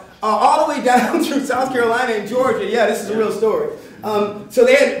about all the way down through South Carolina and Georgia. Yeah, this is a real story. So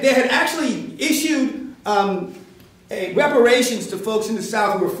they had actually issued reparations to folks in the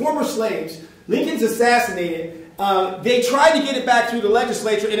South who were former slaves. Lincoln's assassinated. They tried to get it back through the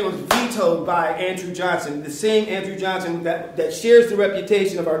legislature, and it was vetoed by Andrew Johnson, the same Andrew Johnson that shares the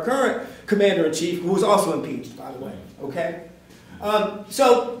reputation of our current commander-in-chief, who was also impeached, by the way. Okay?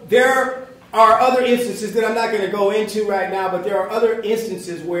 So there are other instances that I'm not going to go into right now, but there are other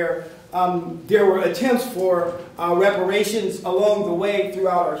instances where there were attempts for reparations along the way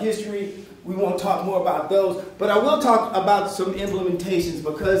throughout our history. We won't talk more about those, but I will talk about some implementations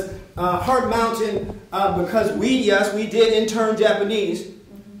because Hart Mountain, because we did intern Japanese.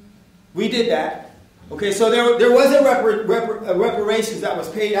 We did that. Okay, so there was a reparations that was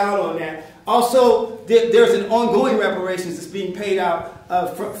paid out on that. Also, there's an ongoing reparations that's being paid out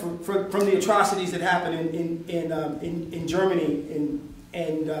from the atrocities that happened in Germany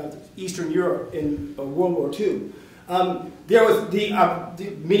and Eastern Europe in World War II. There was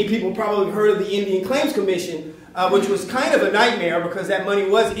many people probably heard of the Indian Claims Commission, which was kind of a nightmare because that money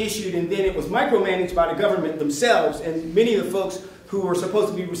was issued and then it was micromanaged by the government themselves, and many of the folks who were supposed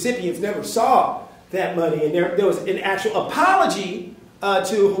to be recipients never saw that money. And there was an actual apology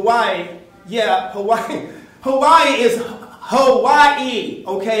to Hawaii. Yeah, Hawaii is Hawaii.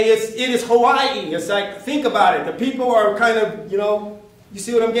 Okay, it is Hawaii. It's like, think about it. The people are kind of, you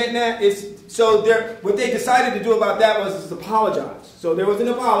see what I'm getting at? So what they decided to do about that was apologize. So there was an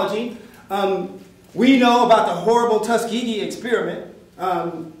apology. We know about the horrible Tuskegee experiments.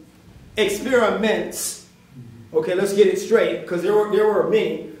 Okay, let's get it straight because there were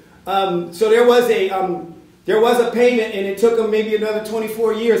many. So there was a payment, and it took them maybe another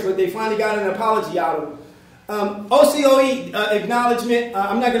 24 years, but they finally got an apology out of them. OCOE acknowledgement.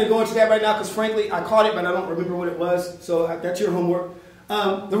 I'm not going to go into that right now because, frankly, I caught it, but I don't remember what it was. So that's your homework.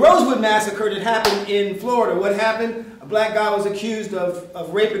 The Rosewood Massacre that happened in Florida. What happened? A black guy was accused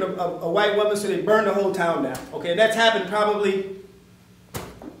of raping a white woman, so they burned the whole town down. Okay, that's happened probably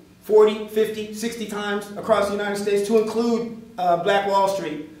 40, 50, 60 times across the United States, to include Black Wall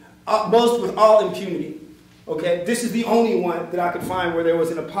Street, most with all impunity. Okay, this is the only one that I could find where there was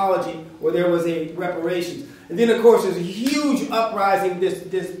an apology or there was a reparations. And then, of course, there's a huge uprising, this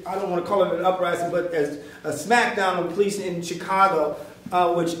I don't want to call it an uprising, but as a smackdown on police in Chicago,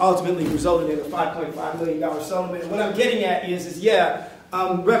 which ultimately resulted in a $5.5 million settlement. And what I'm getting at is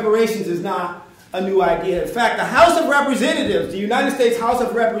reparations is not a new idea. In fact, the House of Representatives, the United States House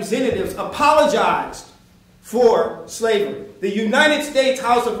of Representatives, apologized for slavery. The United States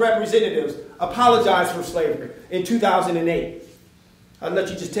House of Representatives apologized for slavery in 2008. I'll let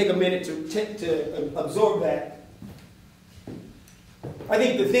you just take a minute to absorb that. I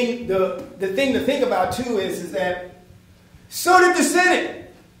think the thing to think about too is that so did the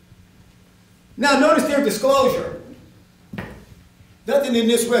Senate. Now notice their disclosure. Nothing in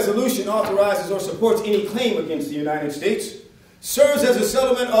this resolution authorizes or supports any claim against the United States. Serves as a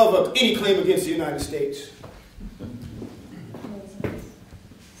settlement of any claim against the United States.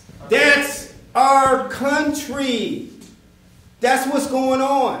 That's our country. That's what's going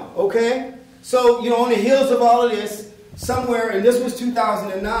on, okay? So, on the heels of all of this, somewhere, and this was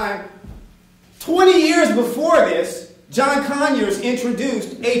 2009, 20 years before this, John Conyers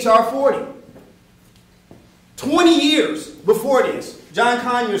introduced H.R. 40. 20 years before this, John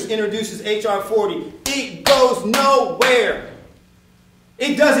Conyers introduces H.R. 40. It goes nowhere.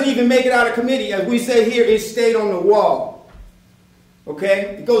 It doesn't even make it out of committee. As we say here, it stayed on the wall.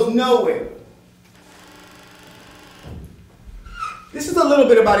 Okay? It goes nowhere. This is a little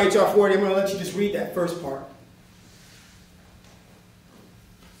bit about H.R. 40. I'm going to let you just read that first part.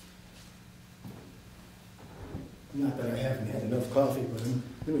 Not that I haven't had enough coffee, but I'm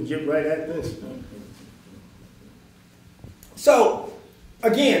going to get right at this. So,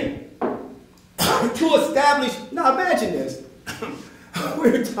 again, to establish, now imagine this.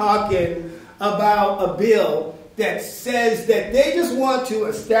 We're talking about a bill that says that they just want to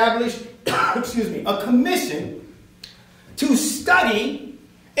establish, a commission to study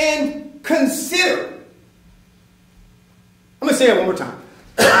and consider. I'm going to say it one more time.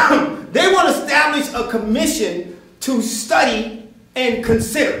 They want to establish a commission to study and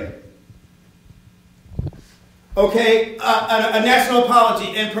consider. Okay, a national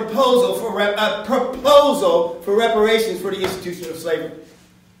apology and proposal for reparations for the institution of slavery.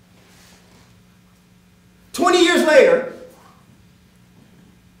 20 years later,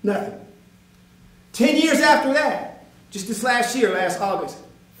 nothing. 10 years after that, just this last year, last August,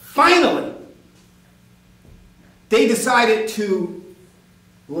 finally, they decided to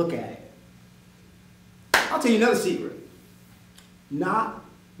look at it. I'll tell you another secret. Not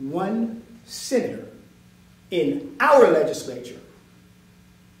one senator in our legislature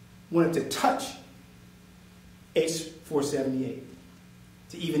wanted to touch H 478,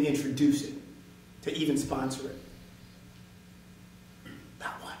 to even introduce it, to even sponsor it.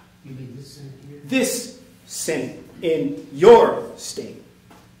 You mean this Senate here? This Senate in your state.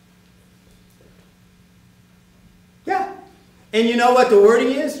 Yeah. And you know what the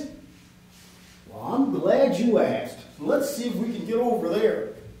wording is? Well, I'm glad you asked. Let's see if we can get over there.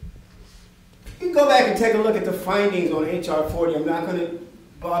 You can go back and take a look at the findings on H.R. 40. I'm not going to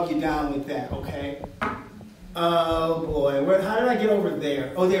bog you down with that, okay? Oh, boy. How did I get over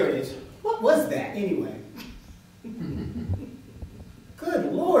there? Oh, there it is. What was that, anyway?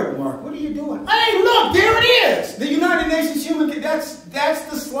 Good Lord, Mark. What are you doing? Hey, look, there it is. The United Nations Human... That's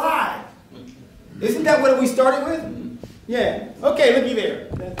the slide. Isn't that what we started with? Yeah. Okay, looky there.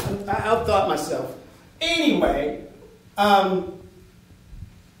 I outthought myself. Anyway,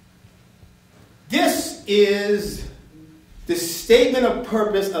 this is the statement of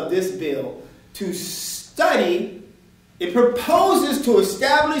purpose of this bill to study. It proposes to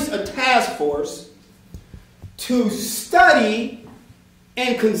establish a task force to study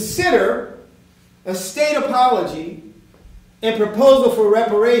and consider a state apology and proposal for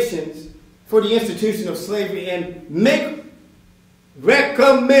reparations for the institution of slavery and make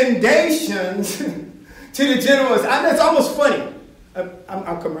recommendations to the general. It's almost funny.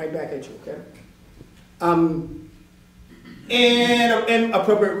 I'll come right back at you, okay? And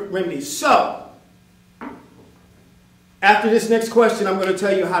appropriate remedies. So, after this next question, I'm going to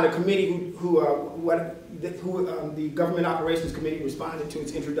tell you how the committee, the Government Operations Committee responded to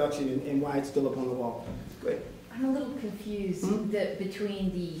its introduction and why it's still up on the wall. Go ahead. I'm a little confused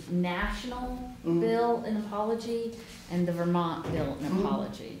between the national bill and apology and the Vermont bill and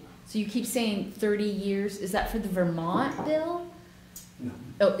apology. So you keep saying 30 years. Is that for the Vermont bill? No.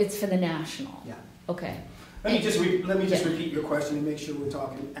 Oh, it's for the national. Yeah. Okay. Let me just repeat your question and make sure we're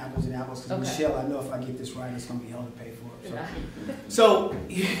talking apples and apples. Because Michelle, I know if I get this right, it's going to be hell to pay for it. So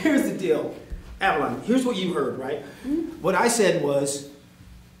here's the deal, Avalon. Here's what you heard, right? What I said was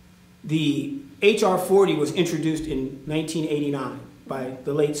the H.R. 40 was introduced in 1989 by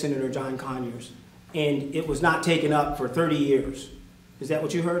the late Senator John Conyers, and it was not taken up for 30 years. Is that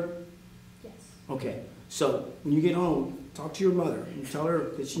what you heard? Yes. Okay. So when you get home, talk to your mother and tell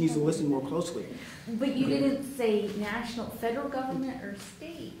her that she needs to listen more closely. But you didn't say national, federal government, or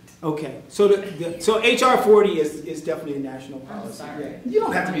state. Okay. So so H.R. 40 is definitely a national policy. I'm sorry. Yeah. You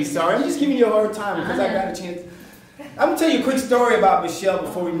don't have to be sorry. I'm just giving you a hard time because I got a chance. I'm gonna tell you a quick story about Michelle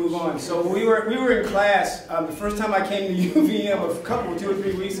before we move on. So we were in class the first time I came to UVM 2 or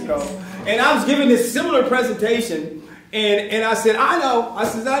 3 weeks ago, and I was giving this similar presentation, and I said, I know,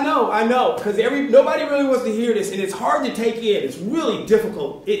 because nobody really wants to hear this, and it's hard to take in. It's really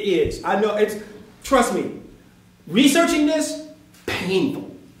difficult. It is. I know. Trust me. Researching this,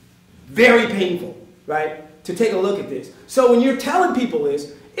 painful, very painful, right? To take a look at this. So when you're telling people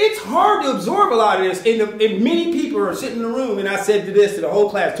this, it's hard to absorb a lot of this, and many people are sitting in the room, and I said to this to the whole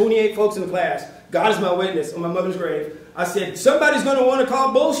class, 28 folks in the class, God is my witness on my mother's grave. I said, somebody's going to want to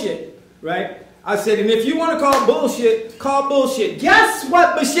call bullshit, right? I said, and if you want to call bullshit, call bullshit. Guess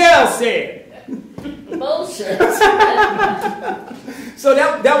what Michelle said? Bullshit. So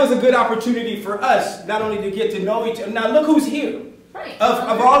that was a good opportunity for us, not only to get to know each other. Now look who's here. Right.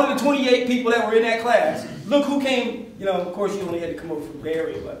 Of all of the 28 people that were in that class, look who came. You know, of course, you only had to come over from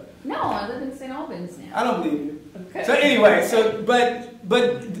Barry, but no, I live in St. Albans now. I don't believe you. Okay. So anyway,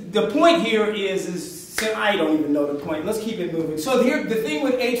 but the point here is I don't even know the point. Let's keep it moving. So here, the thing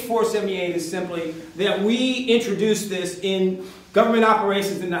with H478 is simply that we introduced this in government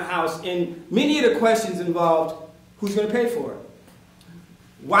operations in the House, and many of the questions involved who's going to pay for it.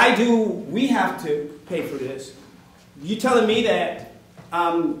 Why do we have to pay for this? You telling me that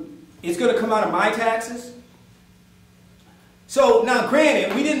it's going to come out of my taxes? So now,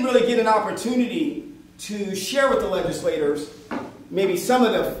 granted, we didn't really get an opportunity to share with the legislators maybe some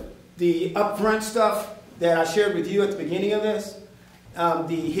of the upfront stuff that I shared with you at the beginning of this,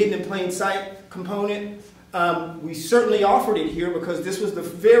 the hidden in plain sight component. We certainly offered it here because this was the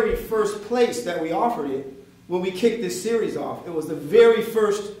very first place that we offered it when we kicked this series off. It was the very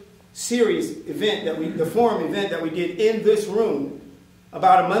first series event the forum event that we did in this room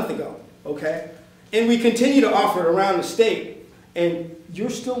about a month ago, okay? And we continue to offer it around the state, and you're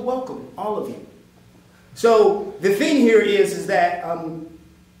still welcome, all of you. So the thing here is that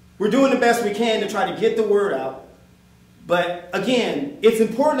we're doing the best we can to try to get the word out. But again, it's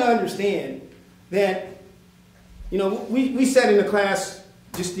important to understand that, you know, we sat in the class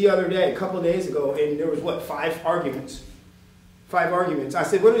just the other day, a couple of days ago, and there was, what, 5 arguments? 5 arguments. I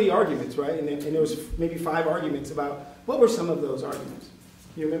said, what are the arguments, right? And there was maybe 5 arguments about, what were some of those arguments?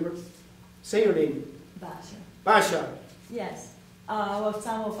 You remember? Say your name. Basha. Basha. Yes. Well,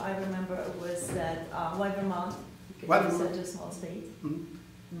 some of I remember was that why Vermont? Because Why it's Vermont? such a small state.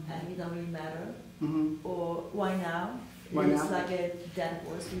 Mm-hmm. and it don't really matter. Mhm. Or why now? Why It's now? like a dead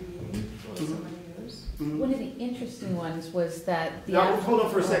horse repeating for so many years. Mhm. One of the interesting ones was that the Now, hold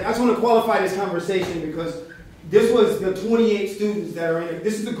on for a second. I just want to qualify this conversation because this was the 28 students that are in it.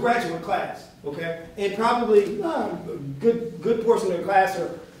 This is the graduate class, okay? And probably a good portion of the class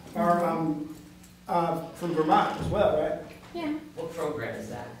are from Vermont as well, right? Yeah. What program is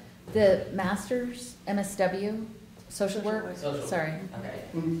that? The master's MSW social work. Social. Sorry. Okay.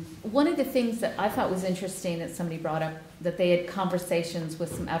 Mhm. One of the things that I thought was interesting that somebody brought up, that they had conversations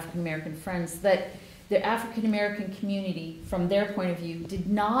with some African American friends, that the African American community, from their point of view, did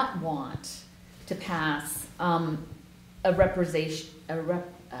not want to pass a reparation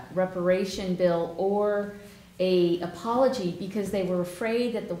bill or a apology because they were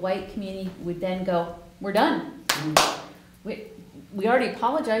afraid that the white community would then go, "We're done. We already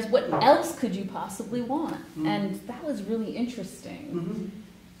apologized. What else could you possibly want?" And that was really interesting. Mm-hmm.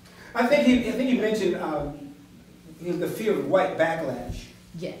 I think you mentioned the fear of white backlash.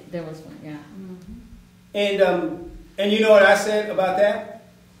 Yeah, there was one. Yeah. And you know what I said about that?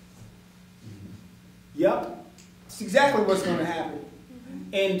 Yep, it's exactly what's going to happen.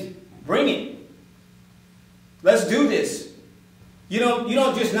 And bring it. Let's do this. You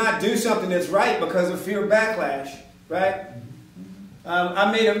don't just not do something that's right because of fear of backlash, right?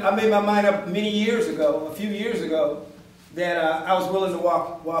 I made my mind up a few years ago, that I was willing to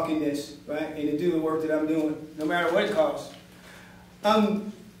walk in this, right, and to do the work that I'm doing, no matter what it costs.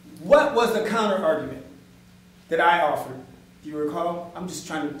 What was the counter argument that I offered? Do you recall? I'm just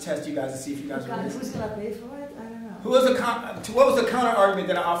trying to test you guys to see if you guys remember. Who's going to pay for it? I don't know. What was the counter argument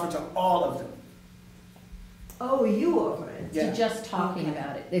that I offered to all of them? Oh, you offer it. Yeah. To just talking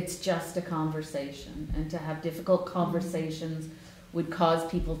about it. It's just a conversation. And to have difficult conversations would cause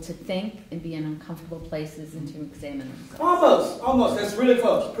people to think and be in uncomfortable places and to examine themselves. Almost. That's really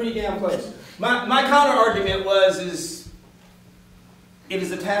close. Pretty damn close. My counter argument it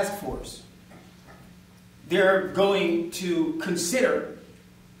is a task force. They're going to consider,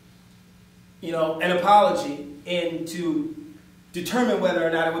 an apology and to determine whether or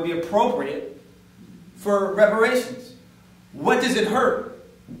not it would be appropriate for reparations. What does it hurt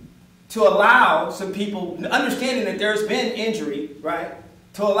to allow some people, understanding that there's been injury, right,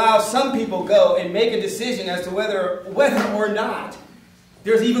 to allow some people go and make a decision as to whether or not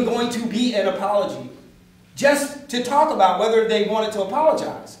there's even going to be an apology, just to talk about whether they wanted to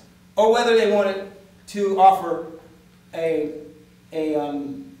apologize or whether they wanted to offer a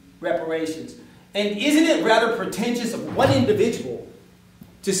reparations. And isn't it rather pretentious of one individual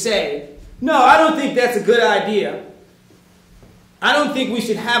to say, no, I don't think that's a good idea. I don't think we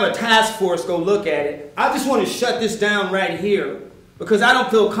should have a task force go look at it. I just want to shut this down right here because I don't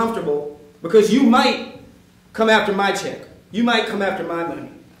feel comfortable, because you might come after my check. You might come after my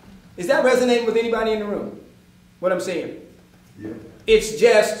money. Is that resonating with anybody in the room? What I'm saying? Yeah. It's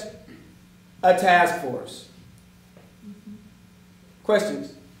just a task force.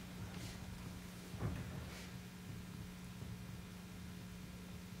 Questions?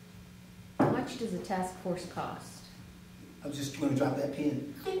 How much does a task force cost? I'm just going to drop that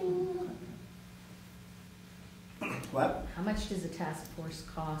pin. What? How much does a task force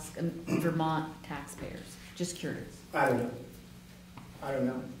cost Vermont taxpayers? Just curious. I don't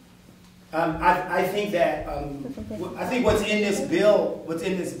know. I think that I think what's in this bill,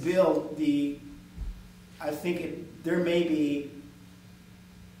 there may be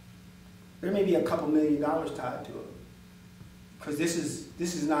a couple $1 million tied to it, because this is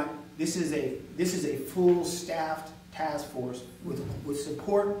a full staffed task force with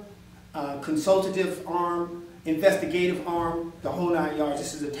support, consultative arm, investigative arm, the whole 9 yards.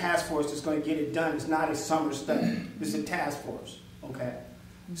 This is a task force that's going to get it done. It's not a summer study. This is a task force. Okay.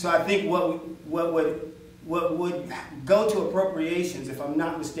 So I think what would go to appropriations, if I'm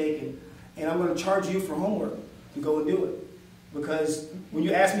not mistaken, and I'm going to charge you for homework to go and do it, because when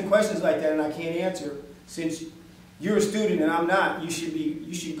you ask me questions like that and I can't answer, since you're a student and I'm not, you should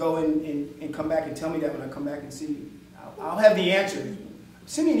go in and come back and tell me that when I come back and see you. I'll have the answer.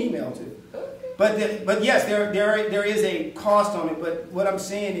 Send me an email too. But yes, there is a cost on it. But what I'm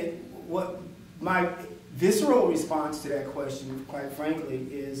saying is, what my visceral response to that question, quite frankly,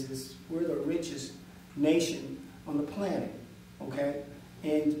 is we're the richest nation on the planet, okay?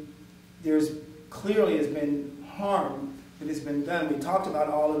 And there's clearly has been harm that has been done. We talked about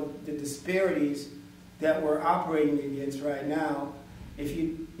all of the disparities that we're operating against right now. If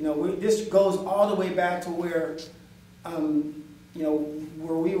this goes all the way back to where,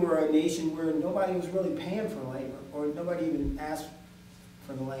 where we were a nation where nobody was really paying for labor, or nobody even asked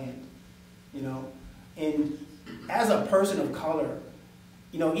for the land, And as a person of color,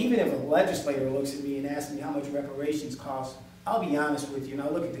 you know, even if a legislator looks at me and asks me how much reparations cost, I'll be honest with you, and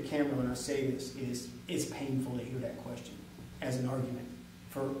I'll look at the camera when I say this, it's painful to hear that question as an argument,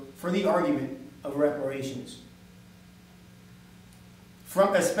 for the argument of reparations.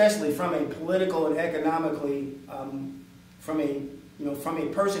 Especially from a political and economically, from a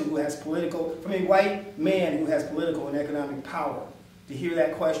person who has from a white man who has political and economic power, to hear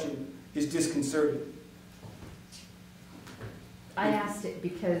that question is disconcerting. I asked it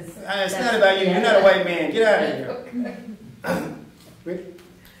because... It's not about you. You're not a white man. Get out of here. Rick?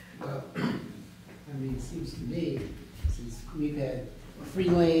 Well, I mean, it seems to me, since we've had free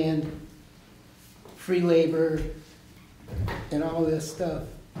land, free labor, and all this stuff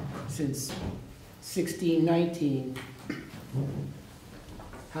since 1619,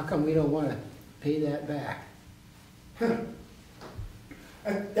 how come we don't want to pay that back?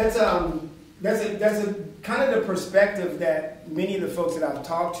 That's a kind of the perspective that many of the folks that I've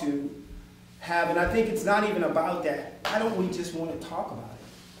talked to have, and I think it's not even about that. Why don't we just want to talk about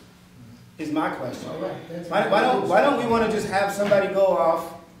it? Is my question. Why don't we want to just have somebody go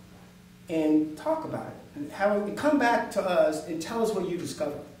off and talk about it, and have it come back to us and tell us what you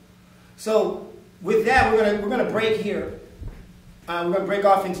discovered? So with that, we're gonna break here. We're gonna break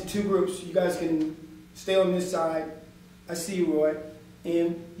off into two groups. You guys can stay on this side. I see you, Roy.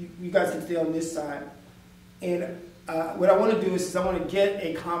 And you guys can stay on this side. And what I want to do is I want to get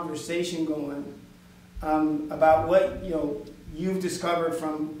a conversation going about what you've discovered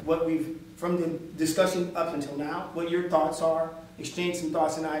from the discussion up until now, what your thoughts are, exchange some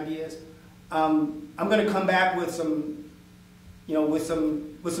thoughts and ideas. I'm going to come back with some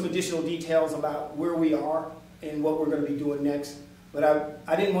additional details about where we are and what we're going to be doing next. But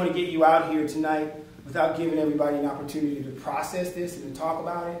I didn't want to get you out here tonight without giving everybody an opportunity to process this and to talk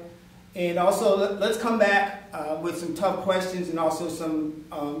about it. And also, let's come back with some tough questions and also some,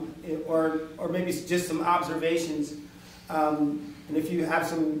 or maybe just some observations. And if you have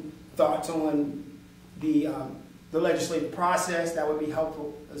some thoughts on the legislative process, that would be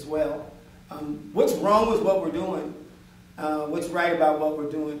helpful as well. What's wrong with what we're doing? What's right about what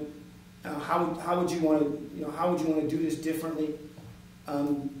we're doing? How would you want to do this differently?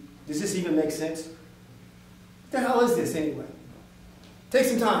 Does this even make sense? What the hell is this anyway? Take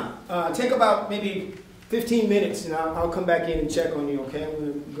some time. Take about maybe 15 minutes, and I'll come back in and check on you, okay? I'm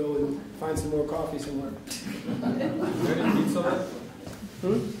going to go and find some more coffee somewhere.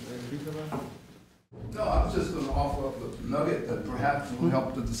 No, I was just going to offer up a nugget that perhaps will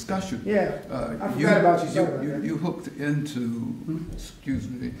help the discussion. Yeah, I forgot about you. You hooked into, excuse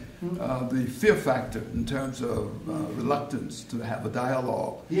me, the fear factor in terms of reluctance to have a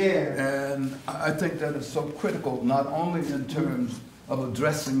dialogue. Yeah. And I think that is so critical, not only in terms of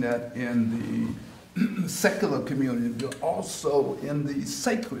addressing that in the secular community, but also in the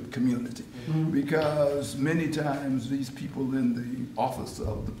sacred community. Because many times these people in the office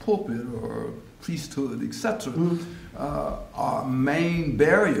of the pulpit or priesthood, etc., are main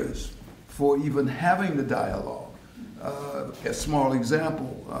barriers for even having the dialogue. A small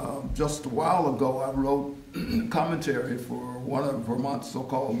example, just a while ago I wrote commentary for one of Vermont's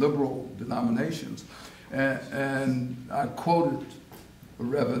so-called liberal denominations, and I quoted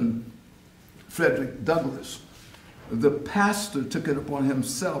Reverend Frederick Douglass. The pastor took it upon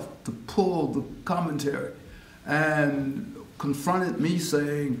himself to pull the commentary and confronted me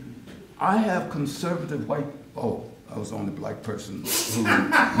saying, I have conservative white, I was the only black person who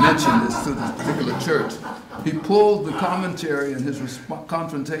mentioned this to this particular church. He pulled the commentary, and his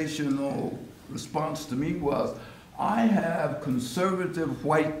confrontational response to me was, I have conservative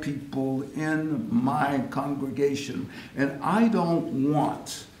white people in my congregation, and I don't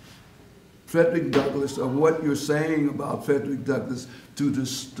want Frederick Douglass, or what you're saying about Frederick Douglass, to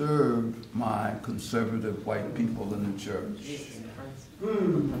disturb my conservative white people in the church.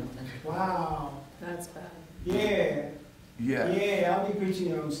 Wow. That's bad. Yeah. Yeah. Yeah, I'll be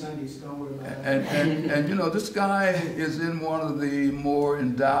preaching on Sundays, don't worry about that. And you know, this guy is in one of the more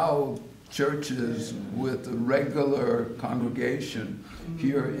endowed churches with a regular congregation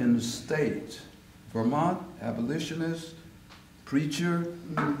here in the state. Vermont, abolitionist, preacher.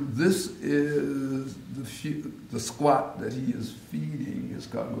 This is the squat that he is feeding his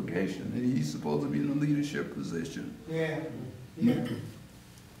congregation, and he's supposed to be in a leadership position. Yeah.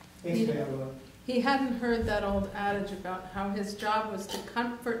 He hadn't heard that old adage about how his job was to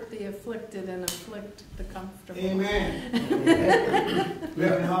comfort the afflicted and afflict the comfortable. Amen.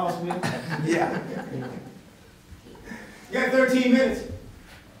 Reverend Hallsmith. Yeah. You got 13 minutes.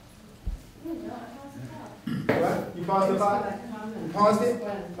 What? You paused the clock? You paused it?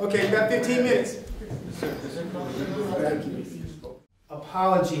 Okay, you got 15 minutes. Thank you.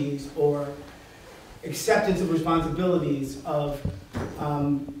 apologies or acceptance of responsibilities of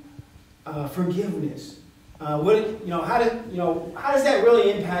forgiveness. How does that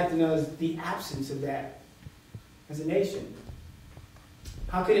really impact us? The absence of that as a nation.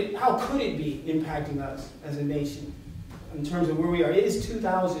 How could it be impacting us as a nation in terms of where we are? It is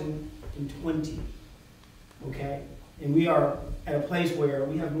 2020, okay, and we are at a place where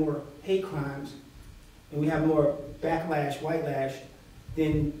we have more hate crimes and we have more backlash, whitelash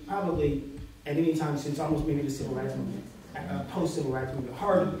than probably at any time since almost maybe the civil rights movement. Post-civil rights movement,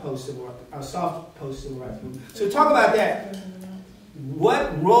 hard post-civil rights, soft post-civil rights movement. So talk about that.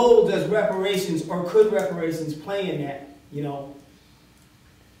 What role does reparations or could reparations play in that?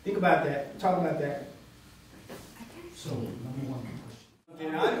 Think about that. Talk about that. So, number one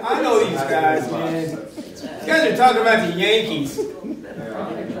question. I know these guys, man. These guys are talking about the Yankees.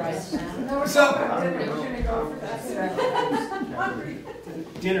 So,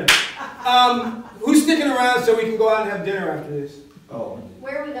 dinner. Who's sticking around so we can go out and have dinner after this? Oh.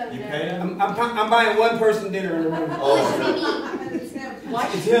 Where are we going to You dinner? paying? I'm buying one person dinner in the room. Oh. It's me.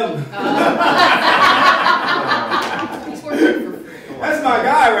 It's him. He's working for free. That's my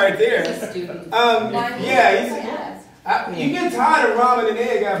guy right there. He's a student. You get tired of ramen and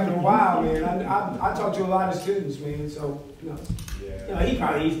egg after a while, man. I talk to a lot of students, man. So he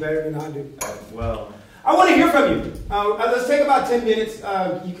probably eats better than I do. Well, I want to hear from you. Let's take about 10 minutes.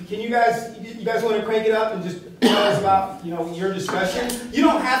 Can you guys want to crank it up and just tell us about your discussion? You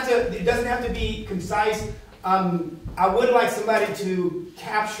don't have to. It doesn't have to be concise. I would like somebody to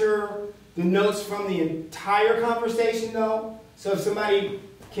capture the notes from the entire conversation, though. So if somebody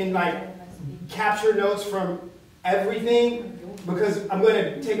can capture notes from everything, because I'm going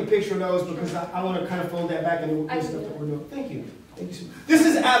to take a picture of those because I want to kind of fold that back into the stuff that we're doing. Thank you. Thank you so much. This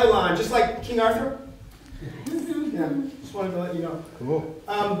is Avalon, just like King Arthur. Yeah, just wanted to let you know. cool.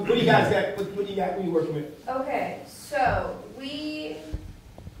 What do you guys got? What do you got? What are you working with? Okay, so we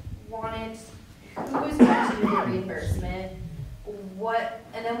wanted who was going to do the reimbursement,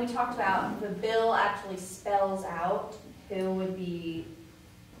 and then we talked about the bill actually spells out who would be.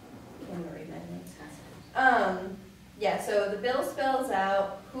 So the bill spells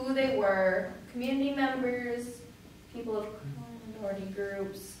out who they were, community members, people of minority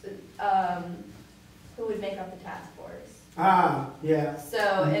groups, who would make up the task force. Yeah.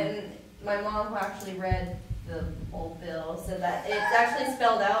 So, and my mom, who actually read the whole bill, said that it's actually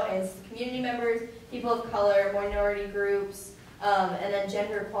spelled out as community members, people of color, minority groups, and then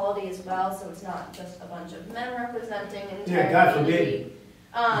gender equality as well, so it's not just a bunch of men representing an entire God community. forbid.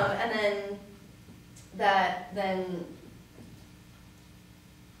 And then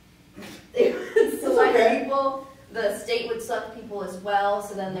they would select people. The state would select people as well,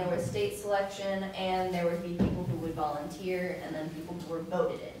 so then there was state selection, and there would be people who would volunteer, and then people who were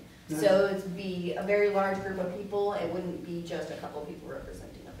voted in. Nice. So it would be a very large group of people. It wouldn't be just a couple people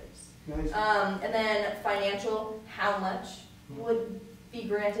representing others. Nice. And then financial, how much would be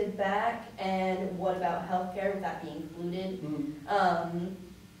granted back, and what about healthcare, would that be included?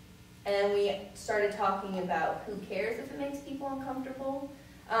 And we started talking about who cares if it makes people uncomfortable.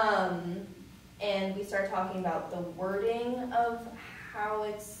 And we started talking about the wording of how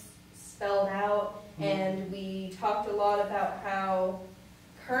it's spelled out. And we talked a lot about how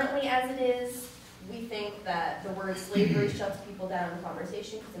currently as it is, we think that the word slavery shuts people down in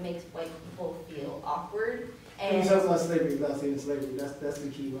conversation because it makes white people feel awkward. And talk about slavery without saying slavery. That's the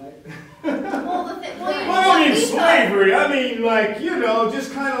key, right? well, the thing, I don't mean slavery. I mean,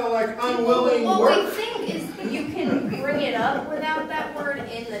 just kind of like unwilling what work. we think is you can bring it up without that word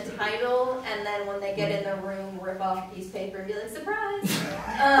in the title, and then when they get in the room, rip off a piece of paper and be like, surprise!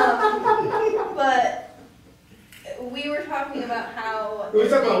 But we were talking about how... We were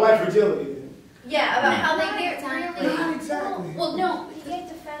talking about white fragility. Yeah, about how they get really... Not exactly. Well, no, They get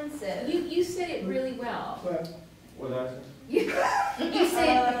defensive. you said it really well. What did I say? You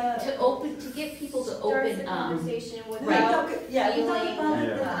said to get people to Starts open the up. conversation Right. without Yeah, we talk feeling about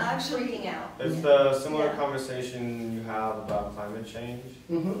Yeah. the actual freaking out. It's the similar Yeah. conversation you have about climate change,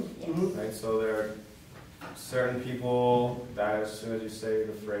 Mm-hmm. right? So there are certain people that as soon as you say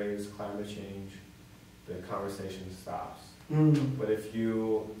the phrase climate change, the conversation stops. But if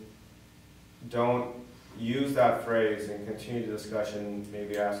you don't use that phrase and continue the discussion,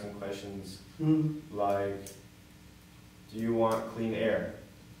 maybe asking questions like, do you want clean air?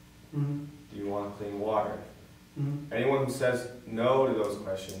 Do you want clean water? Anyone who says no to those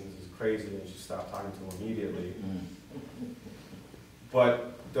questions is crazy and you should stop talking to them immediately.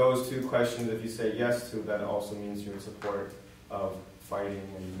 But those two questions, if you say yes to, that also means you're in support of fighting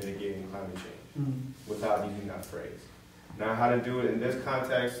and mitigating climate change without using that phrase. Now, how to do it in this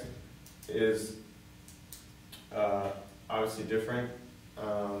context is obviously different,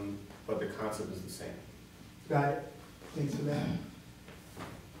 but the concept is the same. Got it. Thanks for that.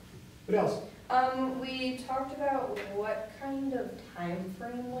 What else? We talked about what kind of time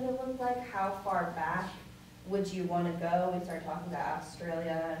frame would it look like? How far back would you want to go? We started talking about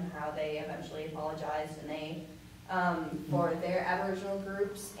Australia and how they eventually apologized and they for their Aboriginal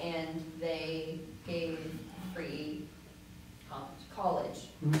groups, and they gave free college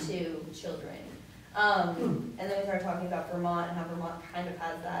to children. And then we started talking about Vermont and how Vermont kind of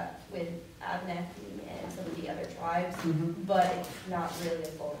has that with Abenaki and some of the other tribes, but it's not really a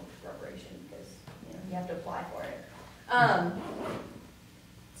full reparation because you have to apply for it.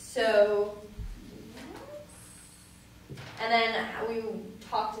 So, and then we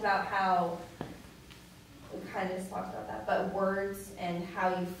talked about how we kind of just talked about that, but words and how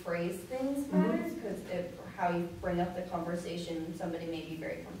you phrase things matters, because how you bring up the conversation, somebody may be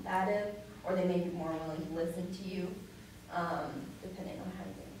very combative, or they may be more willing to listen to you, depending on how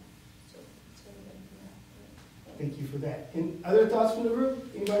you do it. So it's really good. Thank you for that. And other thoughts from the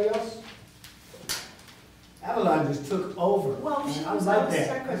group? Anybody else? Avalon just took over. Well, she I was like our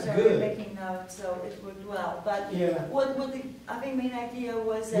that. That's secretary good. making notes, so it worked well. But Yeah. what the I think main idea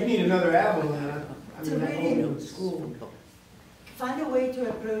was We that need another Avalon. I mean, To that really- old school. find a way to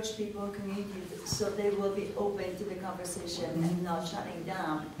approach people, communities, so they will be open to the conversation and not shutting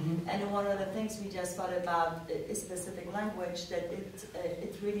down. And one of the things we just thought about is specific language, that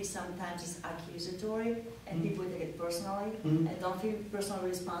it really sometimes is accusatory, and people take it personally, and don't feel personally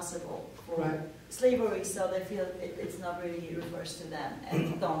responsible for Right. slavery, so they feel it's not really refers to them,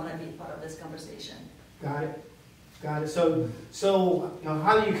 and don't want to be part of this conversation. Got it. Got it. So now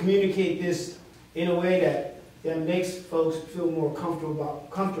how do you communicate this in a way that makes folks feel more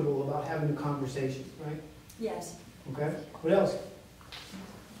comfortable about having a conversation, right? Yes. Okay. What else?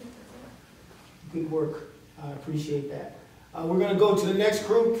 Good work. I appreciate that. We're going to go to the next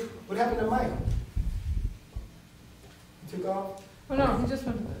group. What happened to Mike? He took off? Oh, no, he just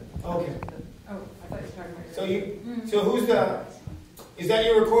went to the. Okay. Oh, I thought you were talking about. So so who's is that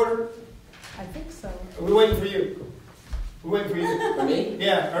your recorder? I think so. We're waiting for you. We're waiting for you. For me?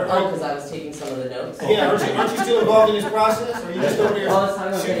 Yeah. Oh, because I was taking some of the notes. Yeah, aren't you still involved in this process? Or are you just over All the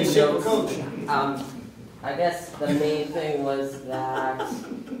time there I'm shooting getting shit with notes. coach? I guess the main thing was that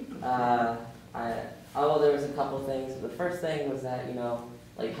there was a couple things. The first thing was that,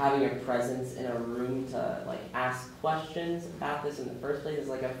 like having your presence in a room to like ask questions about this in the first place is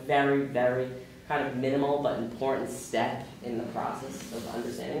like a very, very kind of minimal but important step in the process of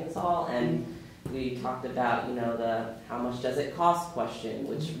understanding this all. And we talked about, the how much does it cost question,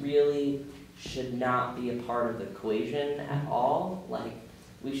 which really should not be a part of the equation at all. Like,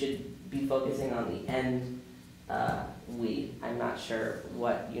 we should be focusing on the end we. I'm not sure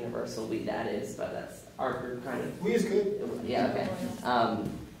what universal we that is, but that's our group kind of. We is good. Yeah, okay.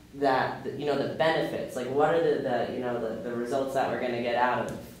 That, the benefits, like what are the results that we're going to get out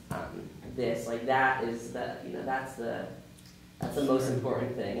of this, like that is that's the most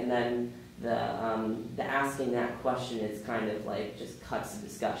important thing. And then the asking that question is kind of like just cuts the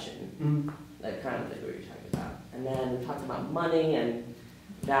discussion, like kind of like what you're talking about. And then we talked about money and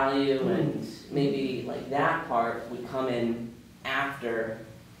value, and maybe like that part would come in after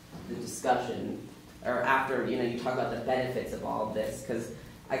the discussion, or after you talk about the benefits of all of this, because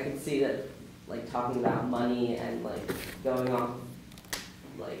I could see that like talking about money and like going off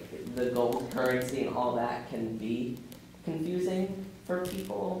like the gold currency and all that can be confusing for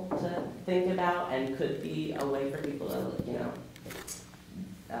people to think about, and could be a way for people to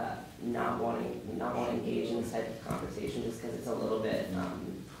not wanting to engage in this type of conversation just because it's a little bit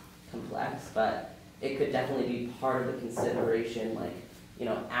complex. But it could definitely be part of the consideration, like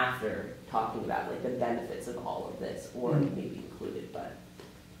after talking about like the benefits of all of this, or maybe included. But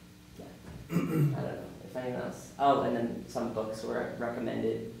yeah, I don't know if anyone else. Oh, and then some books were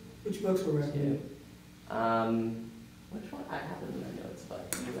recommended. Which books were recommended? Which one? I have them in my notes,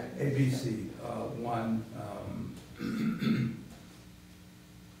 but you recommend ABC, one,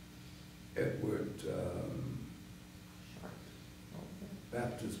 Edward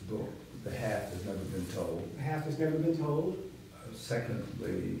Baptist's book, The Half Has Never Been Told. The Half Has Never Been Told.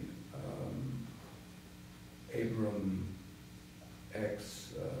 Secondly, Abram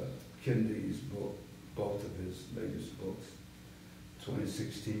X. Kendi's book, both of his latest books.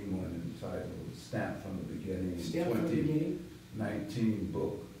 2016 one entitled Stamped from the Beginning. Stamped from the Beginning. 2019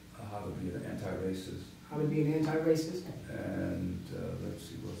 book, How to Be an Anti-Racist. How to Be an Anti-Racist. And let's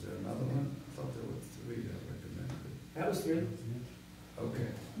see, was there another one? I thought there were three that I recommended. That was three. Okay.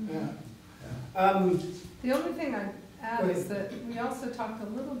 Yeah. The only thing I'd add is that we also talked a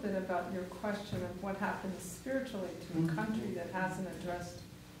little bit about your question of what happens spiritually to a country that hasn't addressed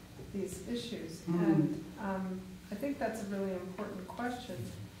these issues. And I think that's a really important question.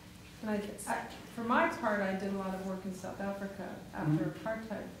 And for my part, I did a lot of work in South Africa after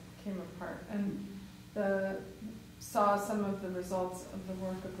apartheid came apart, and saw some of the results of the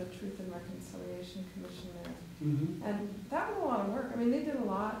work of the Truth and Reconciliation Commission there. And that was a lot of work. I mean, they did a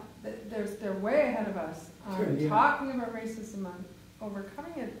lot. They're way ahead of us on talking about racism, on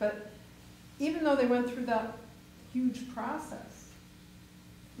overcoming it. But even though they went through that huge process,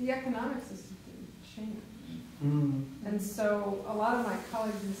 the economic system didn't change. And so a lot of my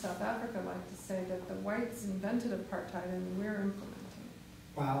colleagues in South Africa like to say that the whites invented apartheid and we're implementing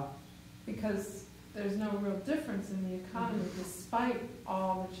it. Wow. Because there's no real difference in the economy despite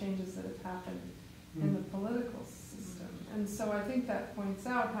all the changes that have happened in the political system. And so I think that points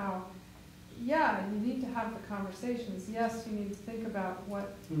out how, yeah, you need to have the conversations. Yes, you need to think about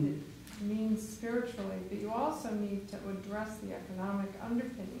what it means spiritually, but you also need to address the economic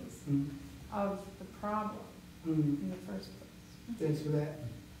underpinnings of the problem in the first place. Thanks for that.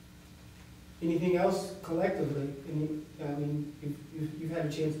 Anything else collectively? I mean, you've had a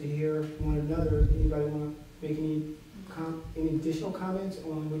chance to hear one another. Anybody want to make any additional comments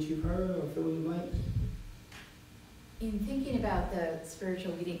on what you've heard or fill in the blank? In thinking about the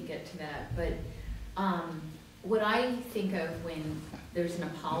spiritual, we didn't get to that, but what I think of when there's an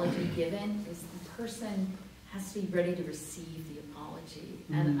apology given is the person has to be ready to receive the apology.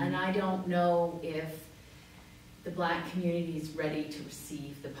 And I don't know if the Black community is ready to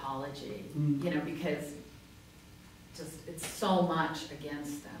receive the apology, you know, because just it's so much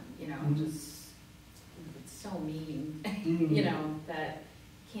against them, you know, just it's so mean, you know, that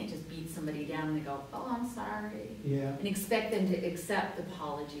you can't just beat somebody down and they go, oh, I'm sorry, and expect them to accept the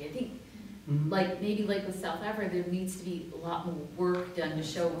apology. I think, like maybe like with South Africa, there needs to be a lot more work done to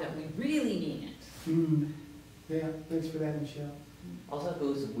show that we really mean it. Yeah, thanks for that, Michelle. Also,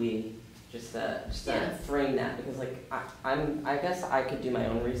 who's we? Just to frame that, because like I guess I could do my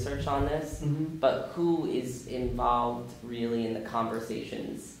own research on this, but who is involved really in the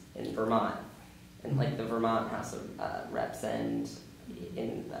conversations in Vermont, and like the Vermont House of Reps and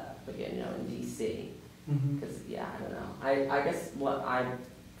in in DC, because I don't know. I guess what I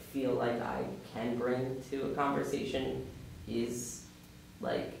feel like I can bring to a conversation is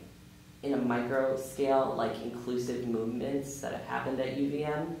like, in a micro scale, like inclusive movements that have happened at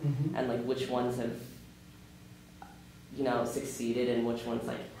UVM, and like which ones have, succeeded and which ones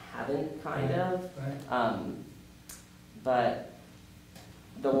like haven't, kind of. But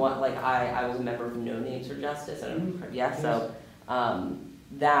the one, like I was a member of No Names for Justice, so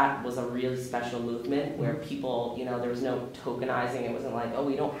that was a really special movement where people, there was no tokenizing. It wasn't like, oh,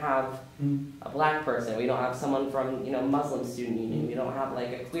 we don't have a Black person, we don't have someone from, Muslim student union, we don't have like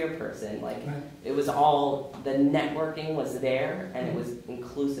a queer person. Like it was all, the networking was there and it was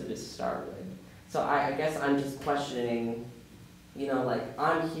inclusive to start with. So I guess I'm just questioning, like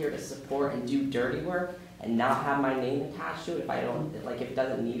I'm here to support and do dirty work and not have my name attached to it if I don't, like if it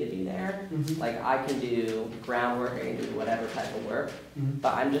doesn't need to be there. Like I can do groundwork, I can do whatever type of work,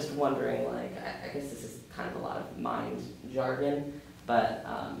 but I'm just wondering, like, I guess this is kind of a lot of mind jargon, but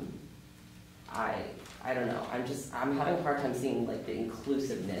I don't know, I'm having a hard time seeing like the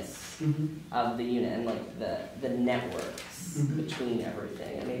inclusiveness of the unit and like the networks between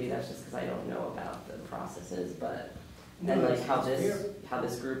everything, and maybe that's just because I don't know about the processes, but and like how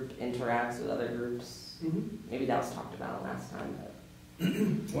this group interacts with other groups. Maybe that was talked about last time. But.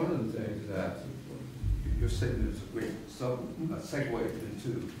 One of the things that your statement is a great segue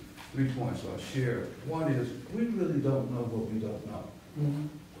into 3 points I'll share. One is, we really don't know what we don't know.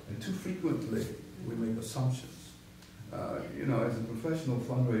 And too frequently, we make assumptions. As a professional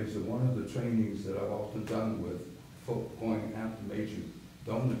fundraiser, one of the trainings that I've often done with folk going after major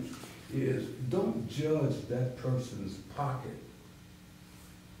donors is, don't judge that person's pocket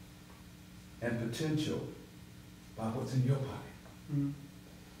and potential by what's in your pocket.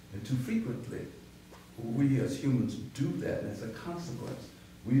 And too frequently, we as humans do that, and as a consequence,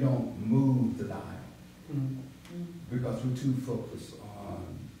 we don't move the dial because we're too focused on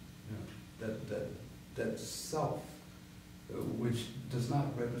that self, which does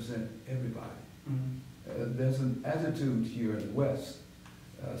not represent everybody. There's an attitude here in the West,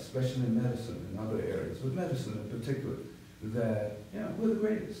 especially in medicine and other areas, but medicine in particular, that we're the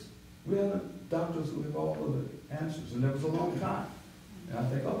greatest. We have doctors who have all of the answers, and there was a long time, and I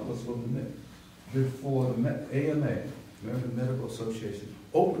think all of us will admit, before the AMA, American Medical Association,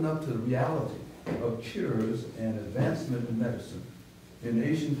 opened up to the reality of cures and advancement in medicine in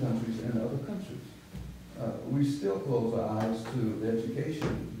Asian countries and other countries. we still close our eyes to the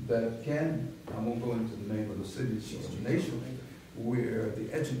education that can, I won't go into the name of the cities or the nation, where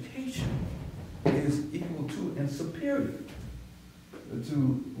the education is equal to and superior to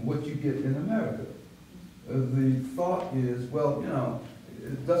what you get in America. The thought is, well, you know,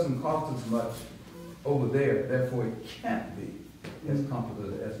 it doesn't cost as much over there, therefore it can't be as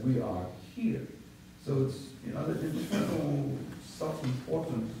competent as we are here. So it's, you know, the internal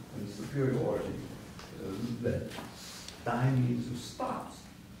self-importance and superiority that stymies or stops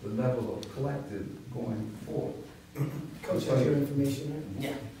the level of collective going forward. Coach has your information, right?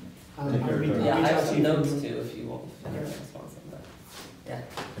 Yeah. I'll read Yeah, I have out to some you. notes too if you want. If you have a response on that.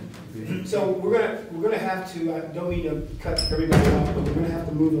 Yeah. So we're gonna have to. I don't mean to cut everybody off, but we're gonna have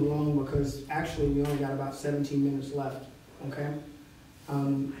to move along because actually we only got about 17 minutes left. Okay.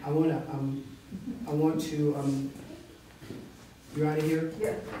 I want to. You out of here?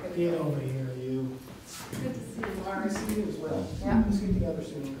 Yeah. Get over here, you. Good to see you, All right, see you as well. Yeah. Let's get together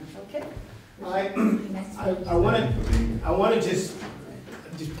soon. Okay. I want to just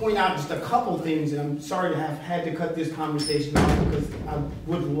point out just a couple things, and I'm sorry to have had to cut this conversation off because I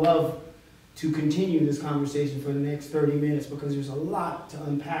would love to continue this conversation for the next 30 minutes because there's a lot to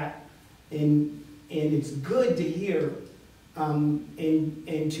unpack, and it's good to hear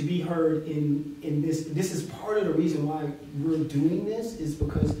and to be heard in this. This is part of the reason why we're doing this is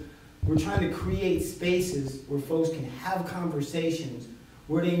because we're trying to create spaces where folks can have conversations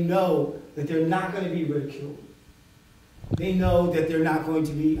where they know that they're not going to be ridiculed. They know that they're not going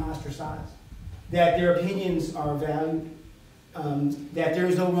to be ostracized, that their opinions are valued, that there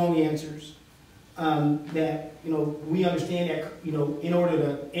is no wrong answers, that, you know, we understand that, you know, in order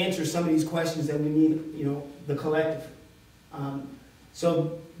to answer some of these questions that we need, you know, the collective.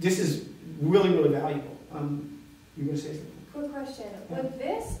 So this is really, really valuable. You were going to say something? Quick question. Would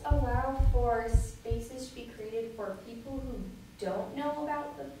this allow for spaces to be created for people who don't know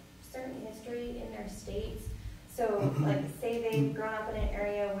about the certain history in their states? So, like, say they've grown up in an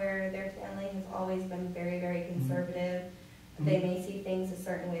area where their family has always been very, very conservative. They may see things a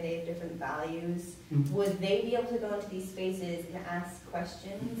certain way, they have different values. Would they be able to go into these spaces and ask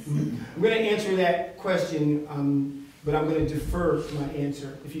questions? I'm going to answer that question, but I'm going to defer my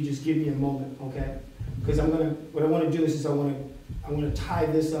answer if you just give me a moment, okay? Because what I want to do is I want to tie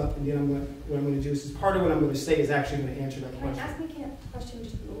this up, and then what I'm going to do is part of what I'm going to say is actually going to answer that question. Can I ask me a question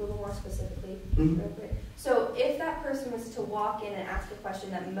just a little more specifically, Mm-hmm. real quick? So if that person was to walk in and ask a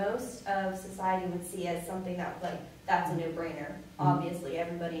question that most of society would see as something that, like, that's a no-brainer, obviously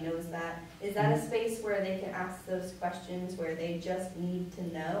everybody knows that, is that a space where they can ask those questions where they just need to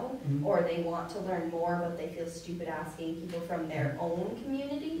know, or they want to learn more but they feel stupid asking people from their own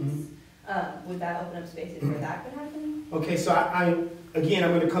communities? Would that open up spaces where that could happen? Okay, so I'm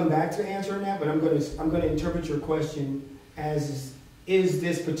going to come back to answering that, but I'm going to interpret your question as is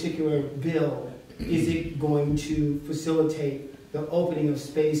this particular bill, is it going to facilitate the opening of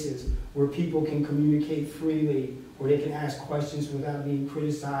spaces where people can communicate freely, where they can ask questions without being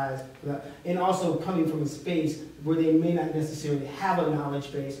criticized, and also coming from a space where they may not necessarily have a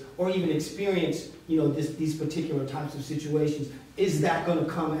knowledge base or even experience, you know, these particular types of situations. Is that going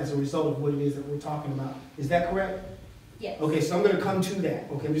to come as a result of what it is that we're talking about? Is that correct? Yes. Okay, so I'm going to come to that.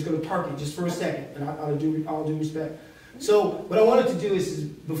 Okay, I'm just going to park it just for a second, and I'll do all due respect. So what I wanted to do is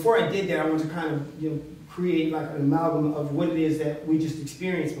before I did that, I wanted to kind of, you know, create like an amalgam of what it is that we just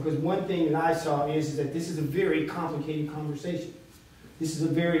experienced, because one thing that I saw is that this is a very complicated conversation. This is a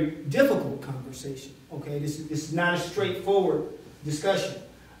very difficult conversation. Okay, this is not a straightforward discussion.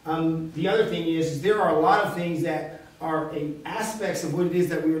 The other thing is there are a lot of things that are aspects of what it is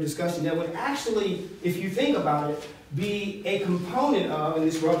that we were discussing that would actually, if you think about it, be a component of, and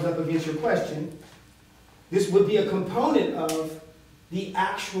this rubs up against your question, this would be a component of the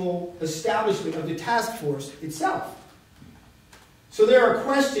actual establishment of the task force itself. So there are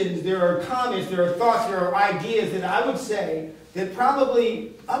questions, there are comments, there are thoughts, there are ideas that I would say that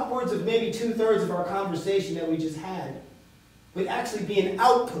probably upwards of maybe 2/3 of our conversation that we just had would actually be an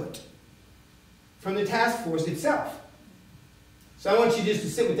output from the task force itself. So I want you just to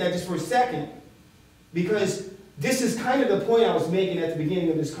sit with that just for a second, because this is kind of the point I was making at the beginning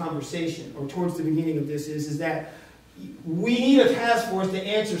of this conversation, or towards the beginning of this, is that we need a task force to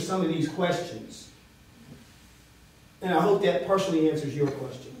answer some of these questions. And I hope that partially answers your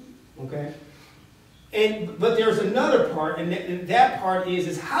question, okay? But there's another part, and that part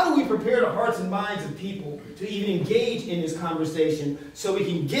is how do we prepare the hearts and minds of people to even engage in this conversation so we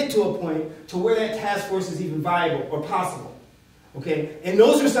can get to a point to where that task force is even viable or possible, okay? And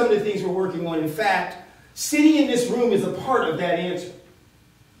those are some of the things we're working on. In fact, sitting in this room is a part of that answer.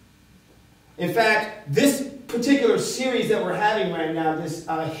 In fact, this particular series that we're having right now, this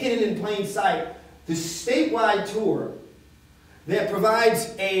Hidden in Plain Sight, this statewide tour that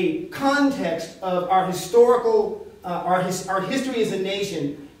provides a context of our historical, our history as a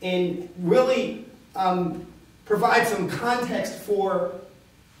nation, and really provide some context for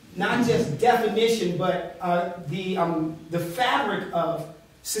not just definition, but the fabric of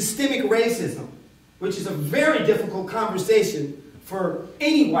systemic racism, which is a very difficult conversation for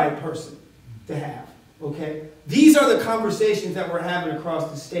any white person to have. Okay, these are the conversations that we're having across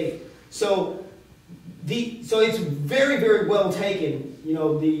the state. So it's very, very well taken. You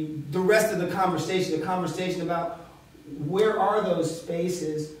know, the rest of the conversation about where are those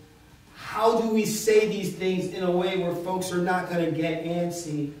spaces. How do we say these things in a way where folks are not going to get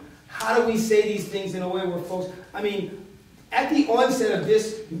antsy? How do we say these things in a way where folks... I mean, at the onset of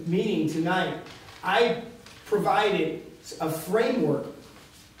this meeting tonight, I provided a framework,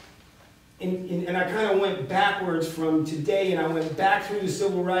 and I kind of went backwards from today, and I went back through the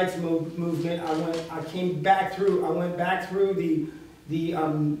civil rights movement. I went back through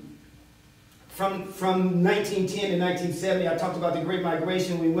from 1910 to 1970, I talked about the Great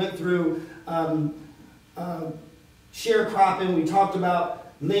Migration. We went through sharecropping. We talked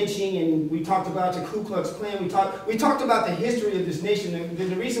about lynching, and we talked about the Ku Klux Klan. We talked about the history of this nation. And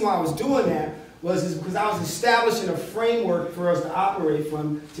the reason why I was doing that was because I was establishing a framework for us to operate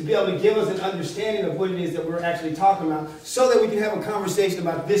from, to be able to give us an understanding of what it is that we're actually talking about, so that we can have a conversation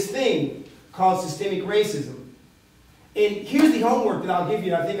about this thing called systemic racism. And here's the homework that I'll give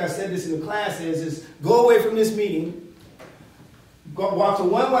you, and I think I said this in the class, is go away from this meeting, walk to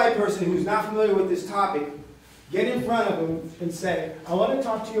one white person who's not familiar with this topic, get in front of them and say, I want to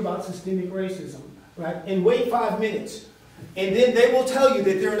talk to you about systemic racism, right? And wait 5 minutes. And then they will tell you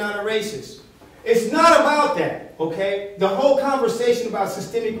that they're not a racist. It's not about that, okay? The whole conversation about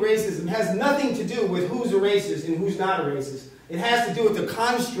systemic racism has nothing to do with who's a racist and who's not a racist. It has to do with the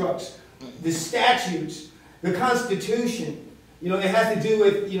constructs, the statutes, the Constitution. You know, it has to do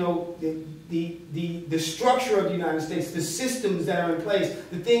with, you know, the structure of the United States, the systems that are in place,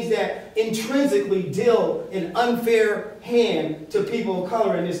 the things that intrinsically deal an unfair hand to people of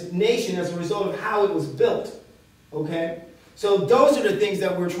color in this nation as a result of how it was built, okay? So those are the things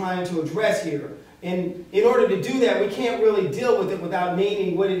that we're trying to address here. And in order to do that, we can't really deal with it without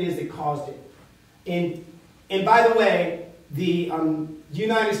naming what it is that caused it. And by the way, the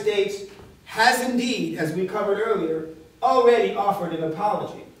United States has indeed, as we covered earlier, already offered an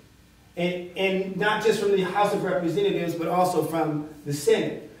apology. And not just from the House of Representatives, but also from the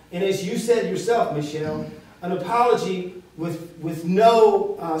Senate. And as you said yourself, Michelle, an apology with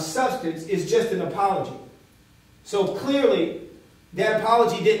no substance is just an apology. So clearly, that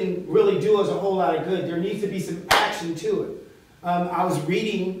apology didn't really do us a whole lot of good. There needs to be some action to it. I was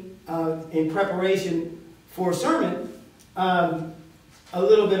reading in preparation for a sermon a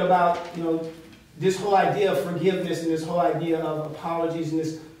little bit about, you know, this whole idea of forgiveness and this whole idea of apologies and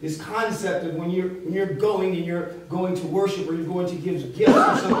this concept of when you're going to worship or you're going to give gifts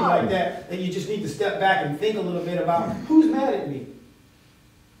or something like that, that you just need to step back and think a little bit about who's mad at me.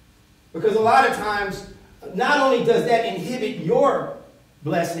 Because a lot of times, not only does that inhibit your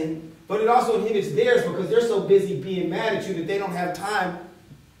blessing, but it also inhibits theirs because they're so busy being mad at you that they don't have time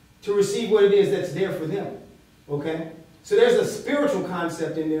to receive what it is that's there for them. Okay? So there's a spiritual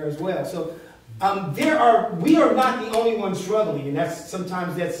concept in there as well. So we are not the only ones struggling, and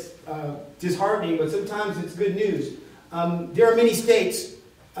sometimes that's disheartening, but sometimes it's good news. There are many states,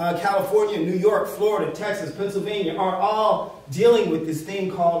 California, New York, Florida, Texas, Pennsylvania, are all dealing with this thing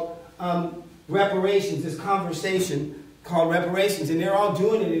called reparations, this conversation called reparations, and they're all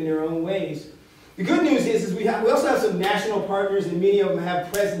doing it in their own ways. The good news is we also have some national partners, and many of them have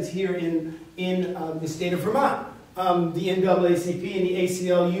presence here in the state of Vermont. The NAACP and the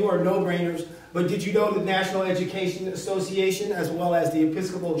ACLU are no-brainers, but did you know the National Education Association as well as the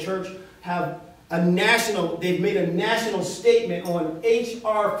Episcopal Church have they've made a national statement on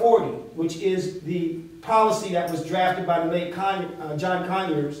H.R. 40, which is the policy that was drafted by the late John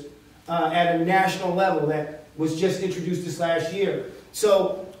Conyers at a national level that was just introduced this last year.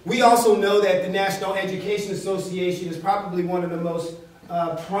 So we also know that the National Education Association is probably one of the most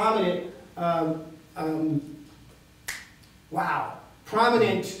prominent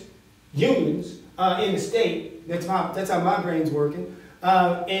unions in the state. That's how my brain's working,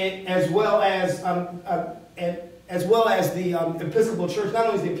 and as well as the Episcopal Church. Not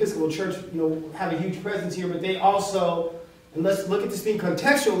only does the Episcopal Church, you know, have a huge presence here, but they also, and let's look at this thing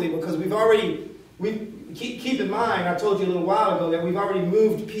contextually, because keep in mind, I told you a little while ago that we've already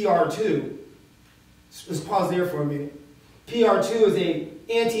moved PR2. Let's pause there for a minute. PR2 is an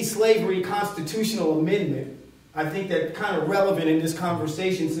anti-slavery constitutional amendment. I think that's kind of relevant in this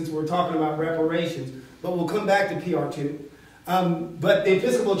conversation since we're talking about reparations, but we'll come back to PR2. But the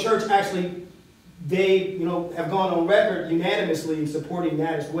Episcopal Church actually, they have gone on record unanimously in supporting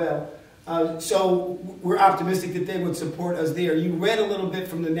that as well. So we're optimistic that they would support us there. You read a little bit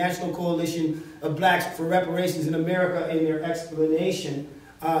from the National Coalition of Blacks for Reparations in America in their explanation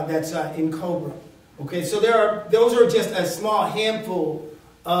that's in Cobra. Okay, so those are just a small handful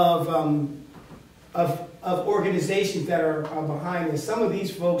of organizations that are behind this. Some of these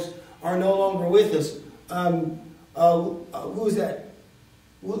folks are no longer with us. Who is that?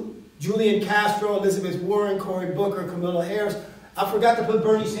 Julian Castro, Elizabeth Warren, Cory Booker, Camilla Harris. I forgot to put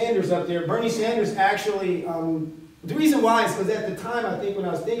Bernie Sanders up there. Bernie Sanders actually, the reason why is because at the time, I think when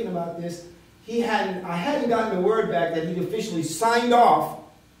I was thinking about this, I hadn't gotten the word back that he'd officially signed off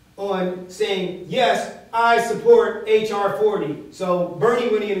on saying, yes, I support H.R. 40. So Bernie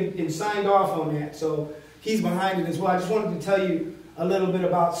went in and signed off on that. So he's behind it as well. I just wanted to tell you a little bit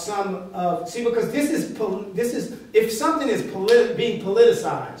about some of, because this is if something is being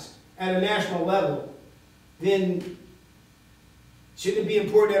politicized at a national level, then shouldn't it be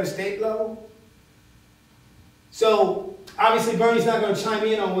important at a state level? So obviously Bernie's not going to chime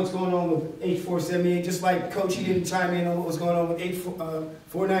in on what's going on with H478, just like Coach, he didn't chime in on what was going on with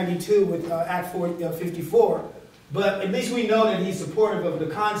H492 with Act 454. But at least we know that he's supportive of the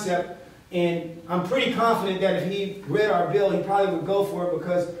concept. And I'm pretty confident that if he read our bill, he probably would go for it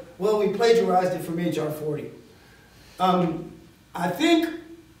because, well, we plagiarized it from H.R. 40. I think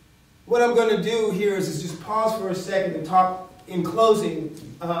what I'm going to do here is just pause for a second and talk, in closing,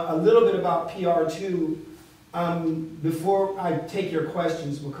 a little bit about PR2 before I take your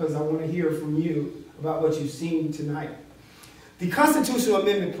questions, because I want to hear from you about what you've seen tonight. The constitutional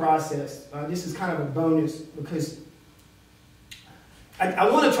amendment process, this is kind of a bonus because I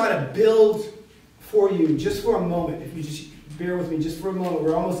want to try to build for you, just for a moment, if you just bear with me just for a moment,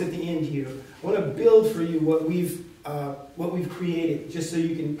 we're almost at the end here. I want to build for you what we've created, just so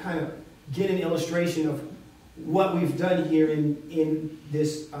you can kind of get an illustration of what we've done here in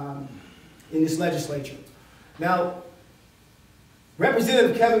this legislature. Now,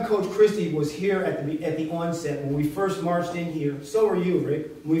 Representative Kevin Coach Christie was here at the onset when we first marched in here. So were you, Rick.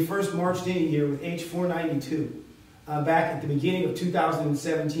 When we first marched in here with H492. Back at the beginning of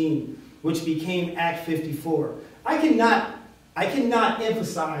 2017, which became Act 54. I cannot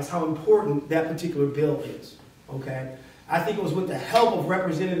emphasize how important that particular bill is. Okay, I think it was with the help of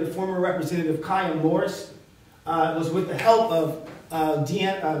former Representative Kaya Morris. It was with the help of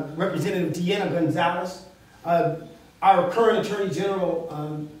Representative Deanna Gonzalez, our current Attorney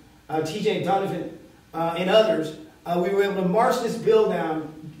General T.J. Donovan, and others. We were able to march this bill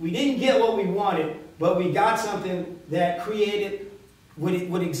down. We didn't get what we wanted, but we got something that created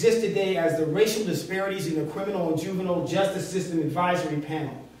what exists today as the Racial Disparities in the Criminal and Juvenile Justice System Advisory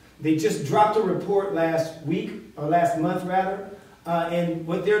Panel. They just dropped a report last month rather, and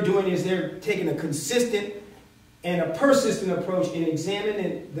what they're doing is they're taking a consistent and a persistent approach in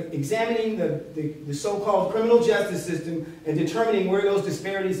examining the so-called criminal justice system and determining where those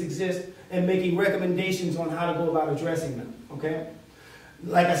disparities exist and making recommendations on how to go about addressing them. Okay?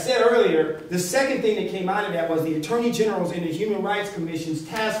 Like I said earlier, the second thing that came out of that was the Attorney General's and the Human Rights Commission's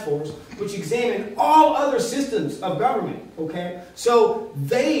task force, which examined all other systems of government, okay? So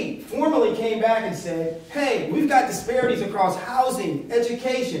they formally came back and said, hey, we've got disparities across housing,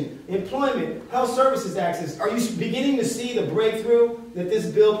 education, employment, health services access. Are you beginning to see the breakthrough that this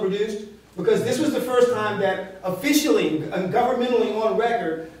bill produced? Because this was the first time that officially and governmentally on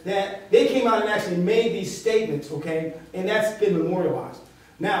record that they came out and actually made these statements, okay? And that's been memorialized.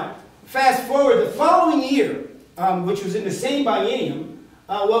 Now, fast forward the following year, which was in the same biennium,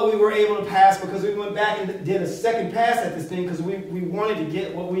 what we were able to pass, because we went back and did a second pass at this thing because we wanted to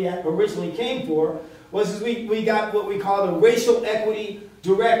get what we originally came for, was we got what we call the Racial Equity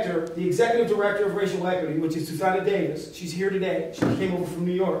Director, the Executive Director of Racial Equity, which is Susanna Davis. She's here today. She came over from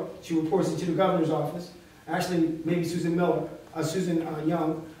New York. She reports into the governor's office. Actually, maybe Susan Young.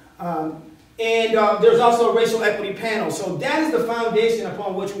 And there's also a racial equity panel. So that is the foundation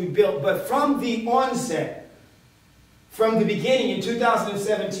upon which we built. But from the onset, from the beginning in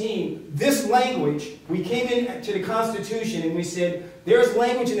 2017, this language, we came into the Constitution and we said, there's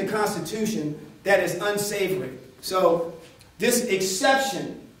language in the Constitution that is unsavory. So this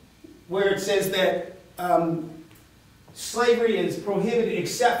exception, where it says that slavery is prohibited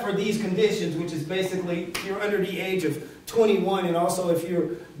except for these conditions, which is basically if you're under the age of 21 and also if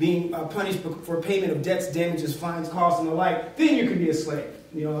you're being punished for payment of debts, damages, fines, costs, and the like, then you can be a slave,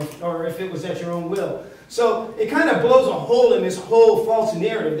 or if it was at your own will. So it kind of blows a hole in this whole false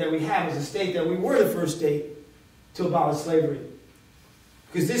narrative that we have as a state, that we were the first state to abolish slavery.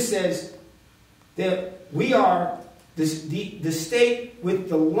 Because this says that we are the state with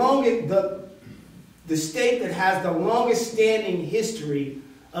the longest, the state that has the longest standing history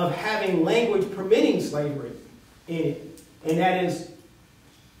of having language permitting slavery in it. And that is,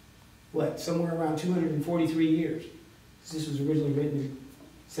 what, somewhere around 243 years. This was originally written in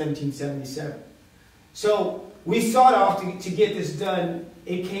 1777. So we sought off to get this done.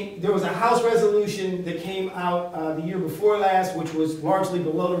 There was a House resolution that came out the year before last, which was largely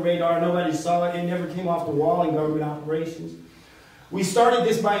below the radar. Nobody saw it. It never came off the wall in government operations. We started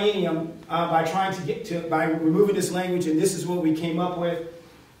this biennium by removing this language, and this is what we came up with.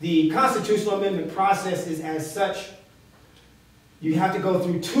 The constitutional amendment process is as such. You have to go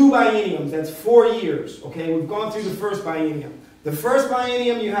through 2 bienniums. That's 4 years. Okay, we've gone through the first biennium. The first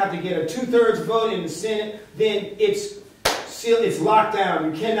biennium, you have to get a 2/3 vote in the Senate. Then it's locked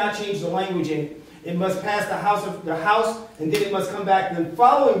down. You cannot change the language in it. It must pass the House, and then it must come back the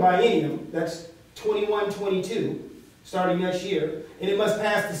following biennium. That's 21-22, starting next year, and it must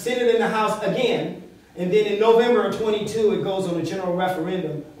pass the Senate and the House again. And then in November of 22, it goes on a general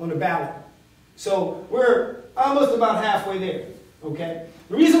referendum on the ballot. So we're almost about halfway there. Okay.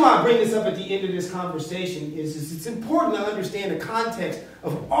 The reason why I bring this up at the end of this conversation is it's important to understand the context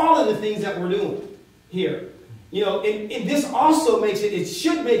of all of the things that we're doing here. You know, and this also makes it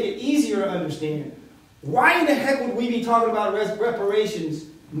should make it easier to understand. Why in the heck would we be talking about reparations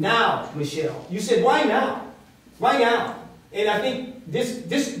now, Michelle? You said, why now? Why now? And I think this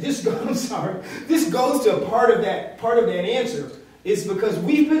goes to a part of that answer. It's because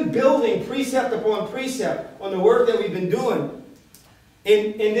we've been building precept upon precept on the work that we've been doing.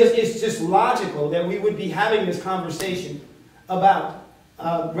 And this is just logical that we would be having this conversation about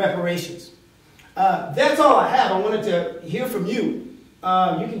reparations. That's all I have. I wanted to hear from you.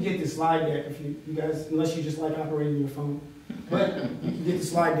 You can get the slide deck if you guys, unless you just like operating your phone. But you can get the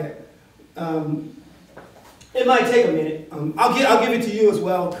slide deck. It might take a minute. I'll give it to you as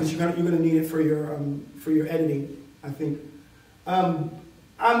well because you're gonna need it for your editing, I think.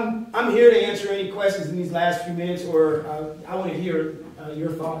 I'm here to answer any questions in these last few minutes, or I want to hear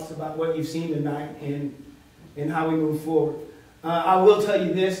your thoughts about what you've seen tonight and how we move forward. I will tell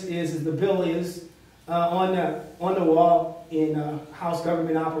you this is the bill is on the wall in House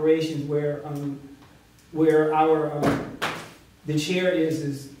Government Operations, where the chair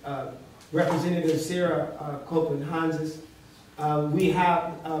is Representative Sarah Copeland Hanses. We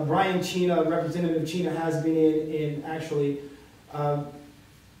have Brian Chena, Representative Chena has been in and actually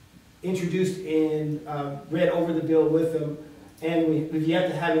introduced and read over the bill with them. And we've yet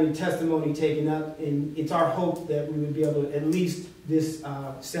to have any testimony taken up, and it's our hope that we would be able to, at least this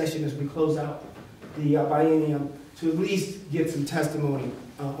session as we close out the biennium, to at least get some testimony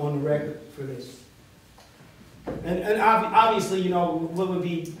on the record for this. And obviously, you know, what would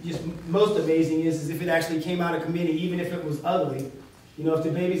be just most amazing is if it actually came out of committee, even if it was ugly. You know, if the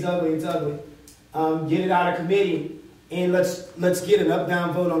baby's ugly, it's ugly. Get it out of committee, and let's get an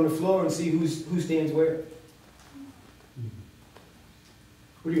up-down vote on the floor and see who stands where.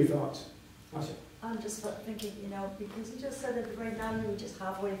 What are your thoughts, Masha? I'm just thinking, you know, because you just said that right now you're just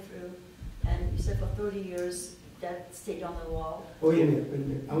halfway through, and you said for 30 years that stayed on the wall. Oh, wait a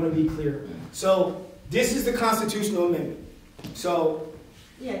minute. I want to be clear. So this is the constitutional amendment. So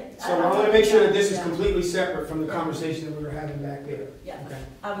I want to make sure that this is completely separate from the conversation that we were having back there. Yeah. Okay.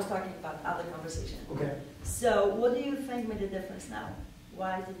 I was talking about other conversation. Okay. So what do you think made a difference now?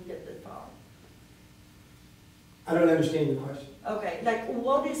 Why did you get that far? I don't understand your question. Okay, like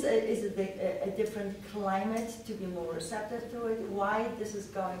what is it a different climate to be more receptive to it? Why this is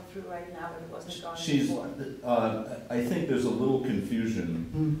going through right now and it wasn't going before? I think there's a little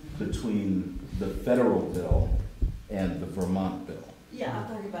confusion between the federal bill and the Vermont bill. Yeah, I'm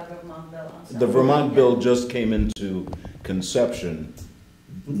talking about the Vermont bill. The Vermont bill just came into conception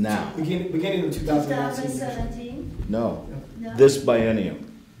now. Beginning of 2017? No, this biennium.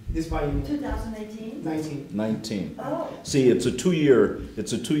 This biennium. 2018? 19. Oh. See, it's a two-year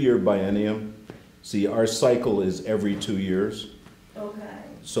biennium. See, our cycle is every 2 years. Okay.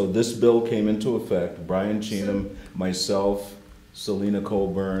 So this bill came into effect. Brian Cheenum, myself, Selena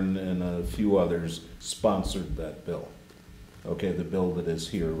Colburn, and a few others sponsored that bill. Okay, the bill that is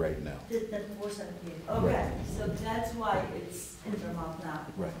here right now. That 417. Okay, Right. so that's why it's in Vermont now.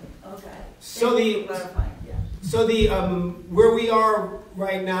 Right. Okay. So the where we are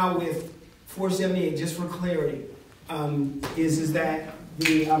right now with 478, just for clarity, is that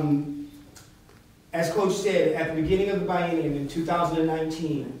the as Coach said at the beginning of the biennium in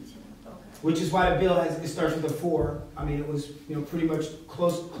 2019, which is why the bill it starts with a 4. I mean, it was pretty much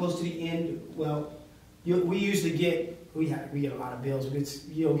close to the end. Well, we usually we get a lot of bills, but it's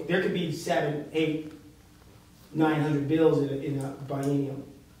there could be 7, 8, 900 bills in a biennium,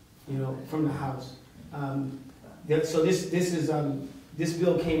 from the House. So this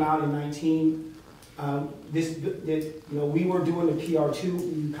bill came out in 19. We were doing the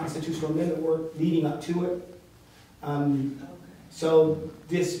PR2 constitutional amendment work leading up to it. So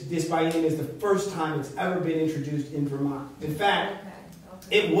this biennium is the first time it's ever been introduced in Vermont. In fact,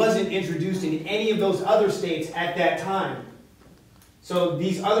 it wasn't introduced in any of those other states at that time. So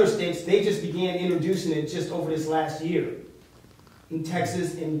these other states, they just began introducing it just over this last year. In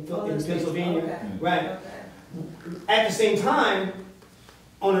Texas, in Pennsylvania. Okay. Right. Okay. At the same time,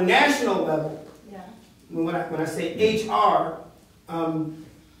 on a national level, Yeah. when I say HR,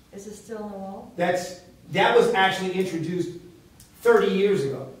 Is it still on the wall? that was actually introduced 30 years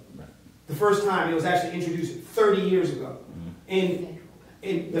ago. The first time it was actually introduced 30 years ago in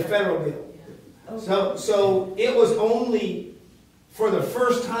the federal bill. Okay. So it was only for the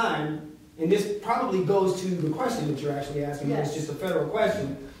first time, and this probably goes to the question that you're actually asking, but it's Yes. just a federal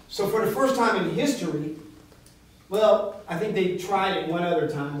question. So for the first time in history, well, I think they tried it one other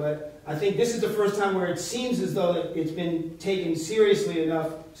time, but I think this is the first time where it seems as though it's been taken seriously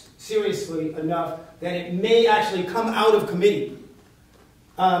enough that it may actually come out of committee.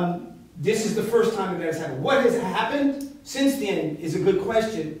 This is the first time that has happened. What has happened since then is a good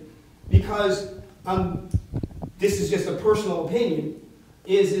question, because this is just a personal opinion,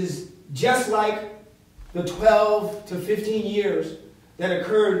 is just like the 12 to 15 years that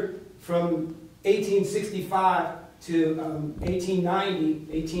occurred from 1865 to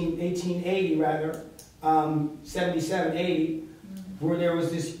 1880 rather, 77, 80, where there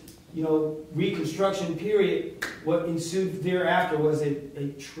was this, Reconstruction period. What ensued thereafter was a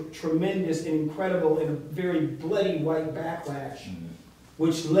tremendous and incredible and a very bloody white backlash,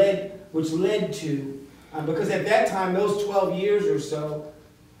 which led to, because at that time, those 12 years or so,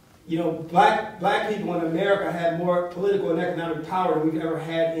 black people in America had more political and economic power than we've ever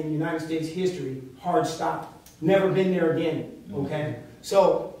had in United States history. Hard stop. Never been there again. Okay?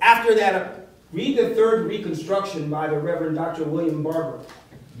 So after that, read the Third Reconstruction by the Reverend Dr. William Barber.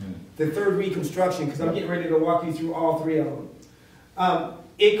 The Third Reconstruction, because I'm getting ready to walk you through all 3 of them.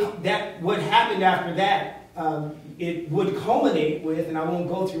 What happened after that, it would culminate with, and I won't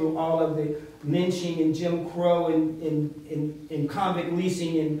go through all of the lynching and Jim Crow and convict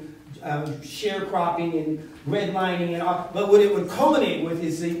leasing and sharecropping and redlining and all, but what it would culminate with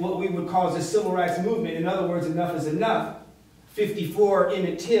is what we would call the civil rights movement. In other words, enough is enough. 54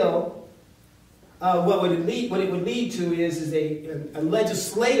 Emmett Till. What it would lead to is a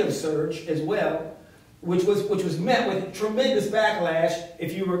legislative surge as well, which was met with tremendous backlash.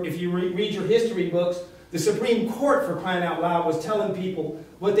 If you read your history books, the Supreme Court, for crying out loud, was telling people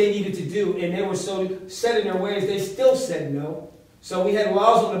what they needed to do, and they were so set in their ways they still said no. So we had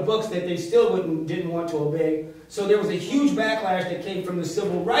laws on the books that they still didn't want to obey. So there was a huge backlash that came from the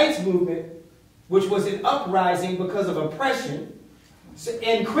civil rights movement, which was an uprising because of oppression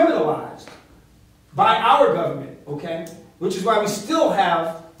and criminalized by our government, okay? Which is why we still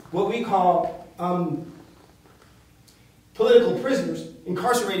have what we call political prisoners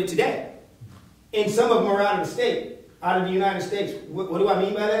incarcerated today. And some of them are out of the state, out of the United States. What do I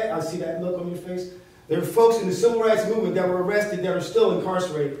mean by that? I see that look on your face. There are folks in the civil rights movement that were arrested that are still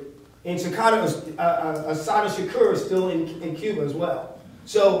incarcerated. And Assad Shakur is still in Cuba as well.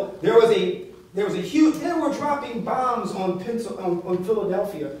 So there was a huge, they were dropping bombs on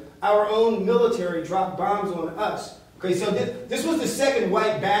Philadelphia. Our own military dropped bombs on us. Okay, so this was the second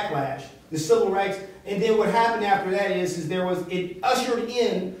white backlash, the civil rights. And then what happened after that is it ushered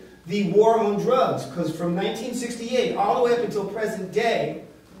in the war on drugs. Because from 1968 all the way up until present day,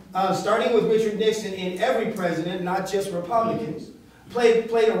 starting with Richard Nixon, and every president, not just Republicans,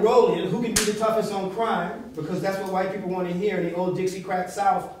 played a role in who can be the toughest on crime, because that's what white people want to hear, and the old Dixiecrat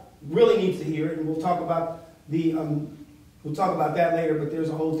South really needs to hear it. And we'll talk about that later, but there's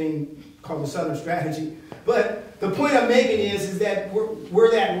a whole thing called the Southern Strategy. But the point I'm making is that where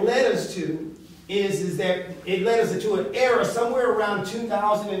that led us to is that it led us into an era somewhere around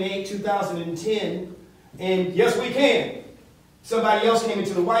 2008, 2010, and yes, we can. Somebody else came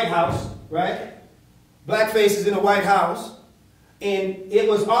into the White House, right? Blackface is in the White House, and it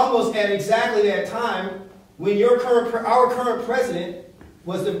was almost at exactly that time when our current president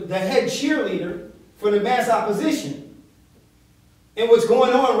was the head cheerleader for the mass opposition. And what's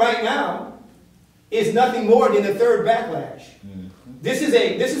going on right now is nothing more than a third backlash. This is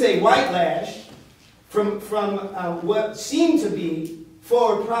a white lash from what seemed to be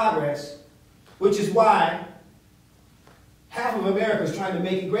forward progress which is why half of America is trying to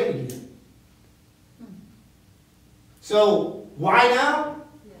make it great again. So why now?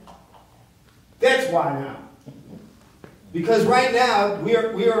 That's why now. Because right now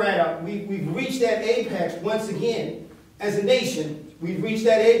we've reached that apex once again as a nation. We've reached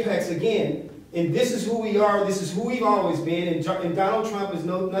that apex again, and this is who we are. This is who we've always been. And Donald Trump is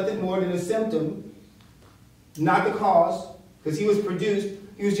nothing more than a symptom, not the cause, because he was produced.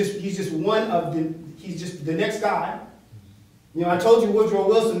 He's just the next guy. You know, I told you Woodrow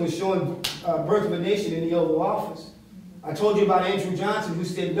Wilson was showing Birth of a Nation in the Oval Office. I told you about Andrew Johnson, who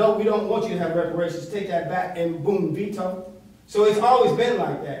said, no, we don't want you to have reparations, take that back, and boom, veto. So it's always been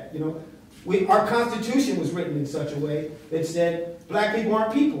like that, you know. Our Constitution was written in such a way that said black people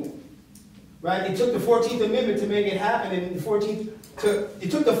aren't people, right? It took the 14th Amendment to make it happen, and it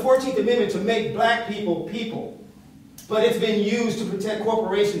took the 14th Amendment to make black people people, but it's been used to protect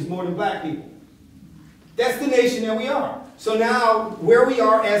corporations more than black people. That's the nation that we are. So now, where we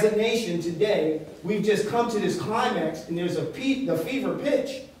are as a nation today, we've just come to this climax, and there's the fever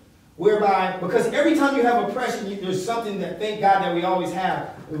pitch, whereby, because every time you have oppression, there's something that, thank God, that we always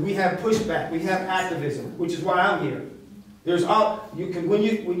have. We have pushback, we have activism, which is why I'm here. There's when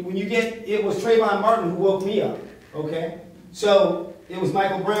you get, it was Trayvon Martin who woke me up, okay? So it was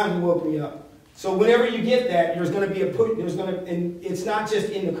Michael Brown who woke me up. So whenever you get that, there's going to be and it's not just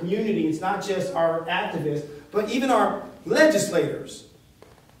in the community, it's not just our activists, but even our legislators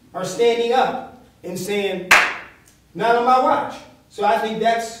are standing up and saying, not on my watch. So I think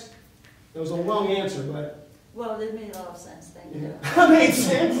that was a long answer, but... Well, it made a lot of sense, thank you. That made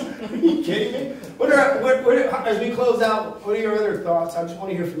sense? Are you kidding me? As we close out, what are your other thoughts? I just want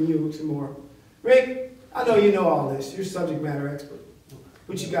to hear from you some more. Rick, I know you know all this. You're subject matter expert.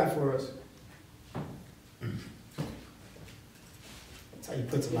 What you got for us? That's how you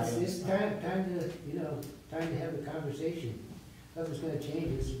put somebody on. It's time to have a conversation. Nothing's going to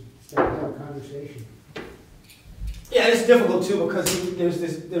change. It's time to have a conversation. Yeah, it's difficult too because there's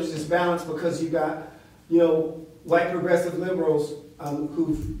this balance because you got, white progressive liberals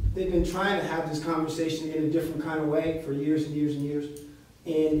they've been trying to have this conversation in a different kind of way for years and years and years,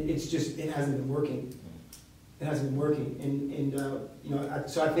 and it hasn't been working. It hasn't been working, and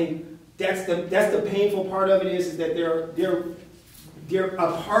so I think that's the painful part of it is that they're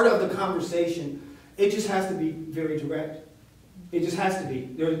a part of the conversation. It just has to be very direct. It just has to be.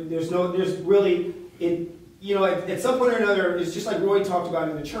 At some point or another, it's just like Roy talked about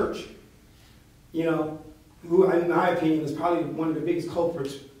in the church, who, in my opinion, is probably one of the biggest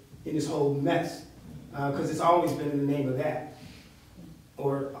culprits in this whole mess, because it's always been in the name of that,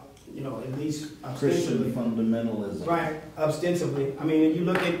 or, at least Christian fundamentalism. Right, ostensibly. I mean, you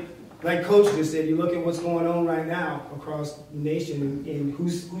look at, like Coach just said, you look at what's going on right now across the nation and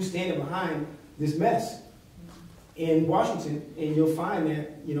who's standing behind this mess in Washington, and you'll find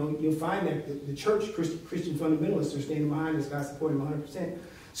that the church, Christian fundamentalists, are standing behind this guy, supporting him 100%.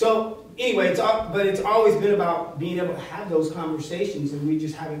 So anyway, it's always been about being able to have those conversations, and we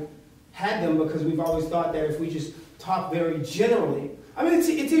just haven't had them because we've always thought that if we just talk very generally. I mean, it's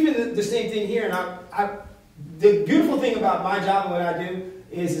even the same thing here. And the beautiful thing about my job and what I do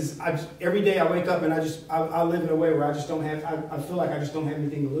is every day I wake up and I live in a way where I feel like I just don't have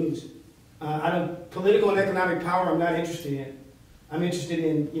anything to lose. Political and economic power I'm not interested in. I'm interested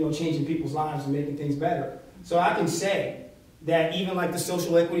in changing people's lives and making things better. So I can say that even like the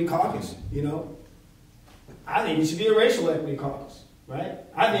Social Equity Caucus, I think it should be a Racial Equity Caucus, right?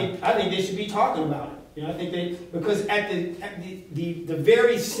 I think they should be talking about it. I think because at the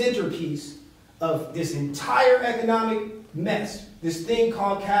very centerpiece of this entire economic mess, this thing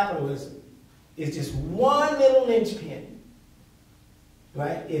called capitalism, is just one little linchpin,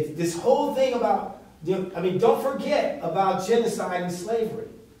 right? It's this whole thing about, don't forget about genocide and slavery,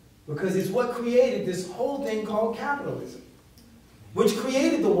 because it's what created this whole thing called capitalism, which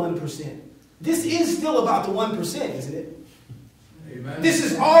created the 1%. This is still about the 1%, isn't it? Amen. This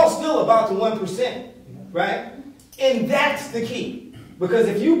is all still about the 1%, right? And that's the key. Because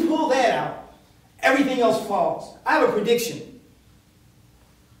if you pull that out, everything else falls. I have a prediction.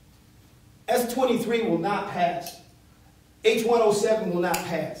 S-23 will not pass. H-107 will not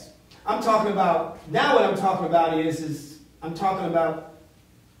pass. I'm talking about, now what I'm talking about is I'm talking about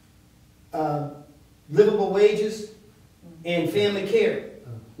livable wages and family care.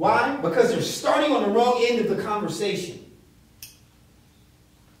 Why? Because they're starting on the wrong end of the conversation.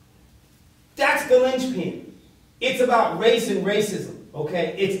 That's the linchpin. It's about race and racism,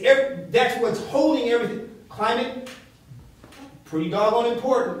 okay? That's what's holding everything. Climate, pretty doggone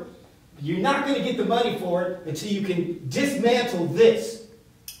important. You're not going to get the money for it until you can dismantle this.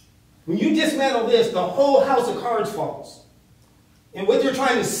 When you dismantle this, the whole house of cards falls. And what they're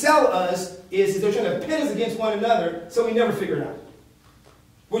trying to sell us is they're trying to pit us against one another so we never figure it out.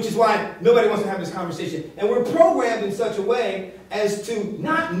 Which is why nobody wants to have this conversation. And we're programmed in such a way as to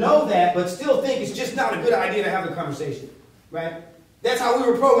not know that, but still think it's just not a good idea to have the conversation. Right? That's how we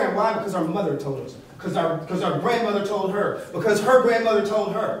were programmed. Why? Because our mother told us. Because our grandmother told her. Because her grandmother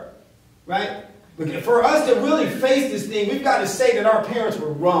told her. Right? For us to really face this thing, we've got to say that our parents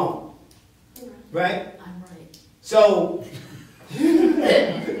were wrong. Right? I'm right. So,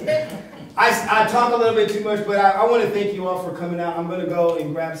 I talk a little bit too much, but I want to thank you all for coming out. I'm going to go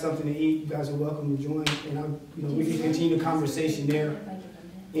and grab something to eat. You guys are welcome to join, and we can continue the conversation there.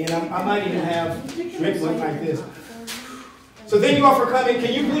 And I might even have drink one like this. So thank you all for coming.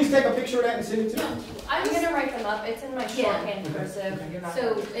 Can you please take a picture of that and send it to me? I'm going to write them up. It's in my shorthand cursive. You're not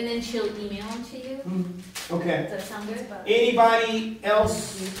So, and then she'll email them to you? Okay. Does that sound good? Anybody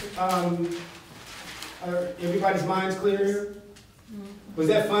else? Are everybody's minds clear here? Was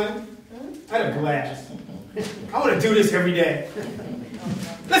that fun? I had a blast. I want to do this every day.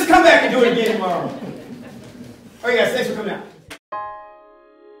 Let's come back and do it again tomorrow. All right, guys. Thanks for coming out.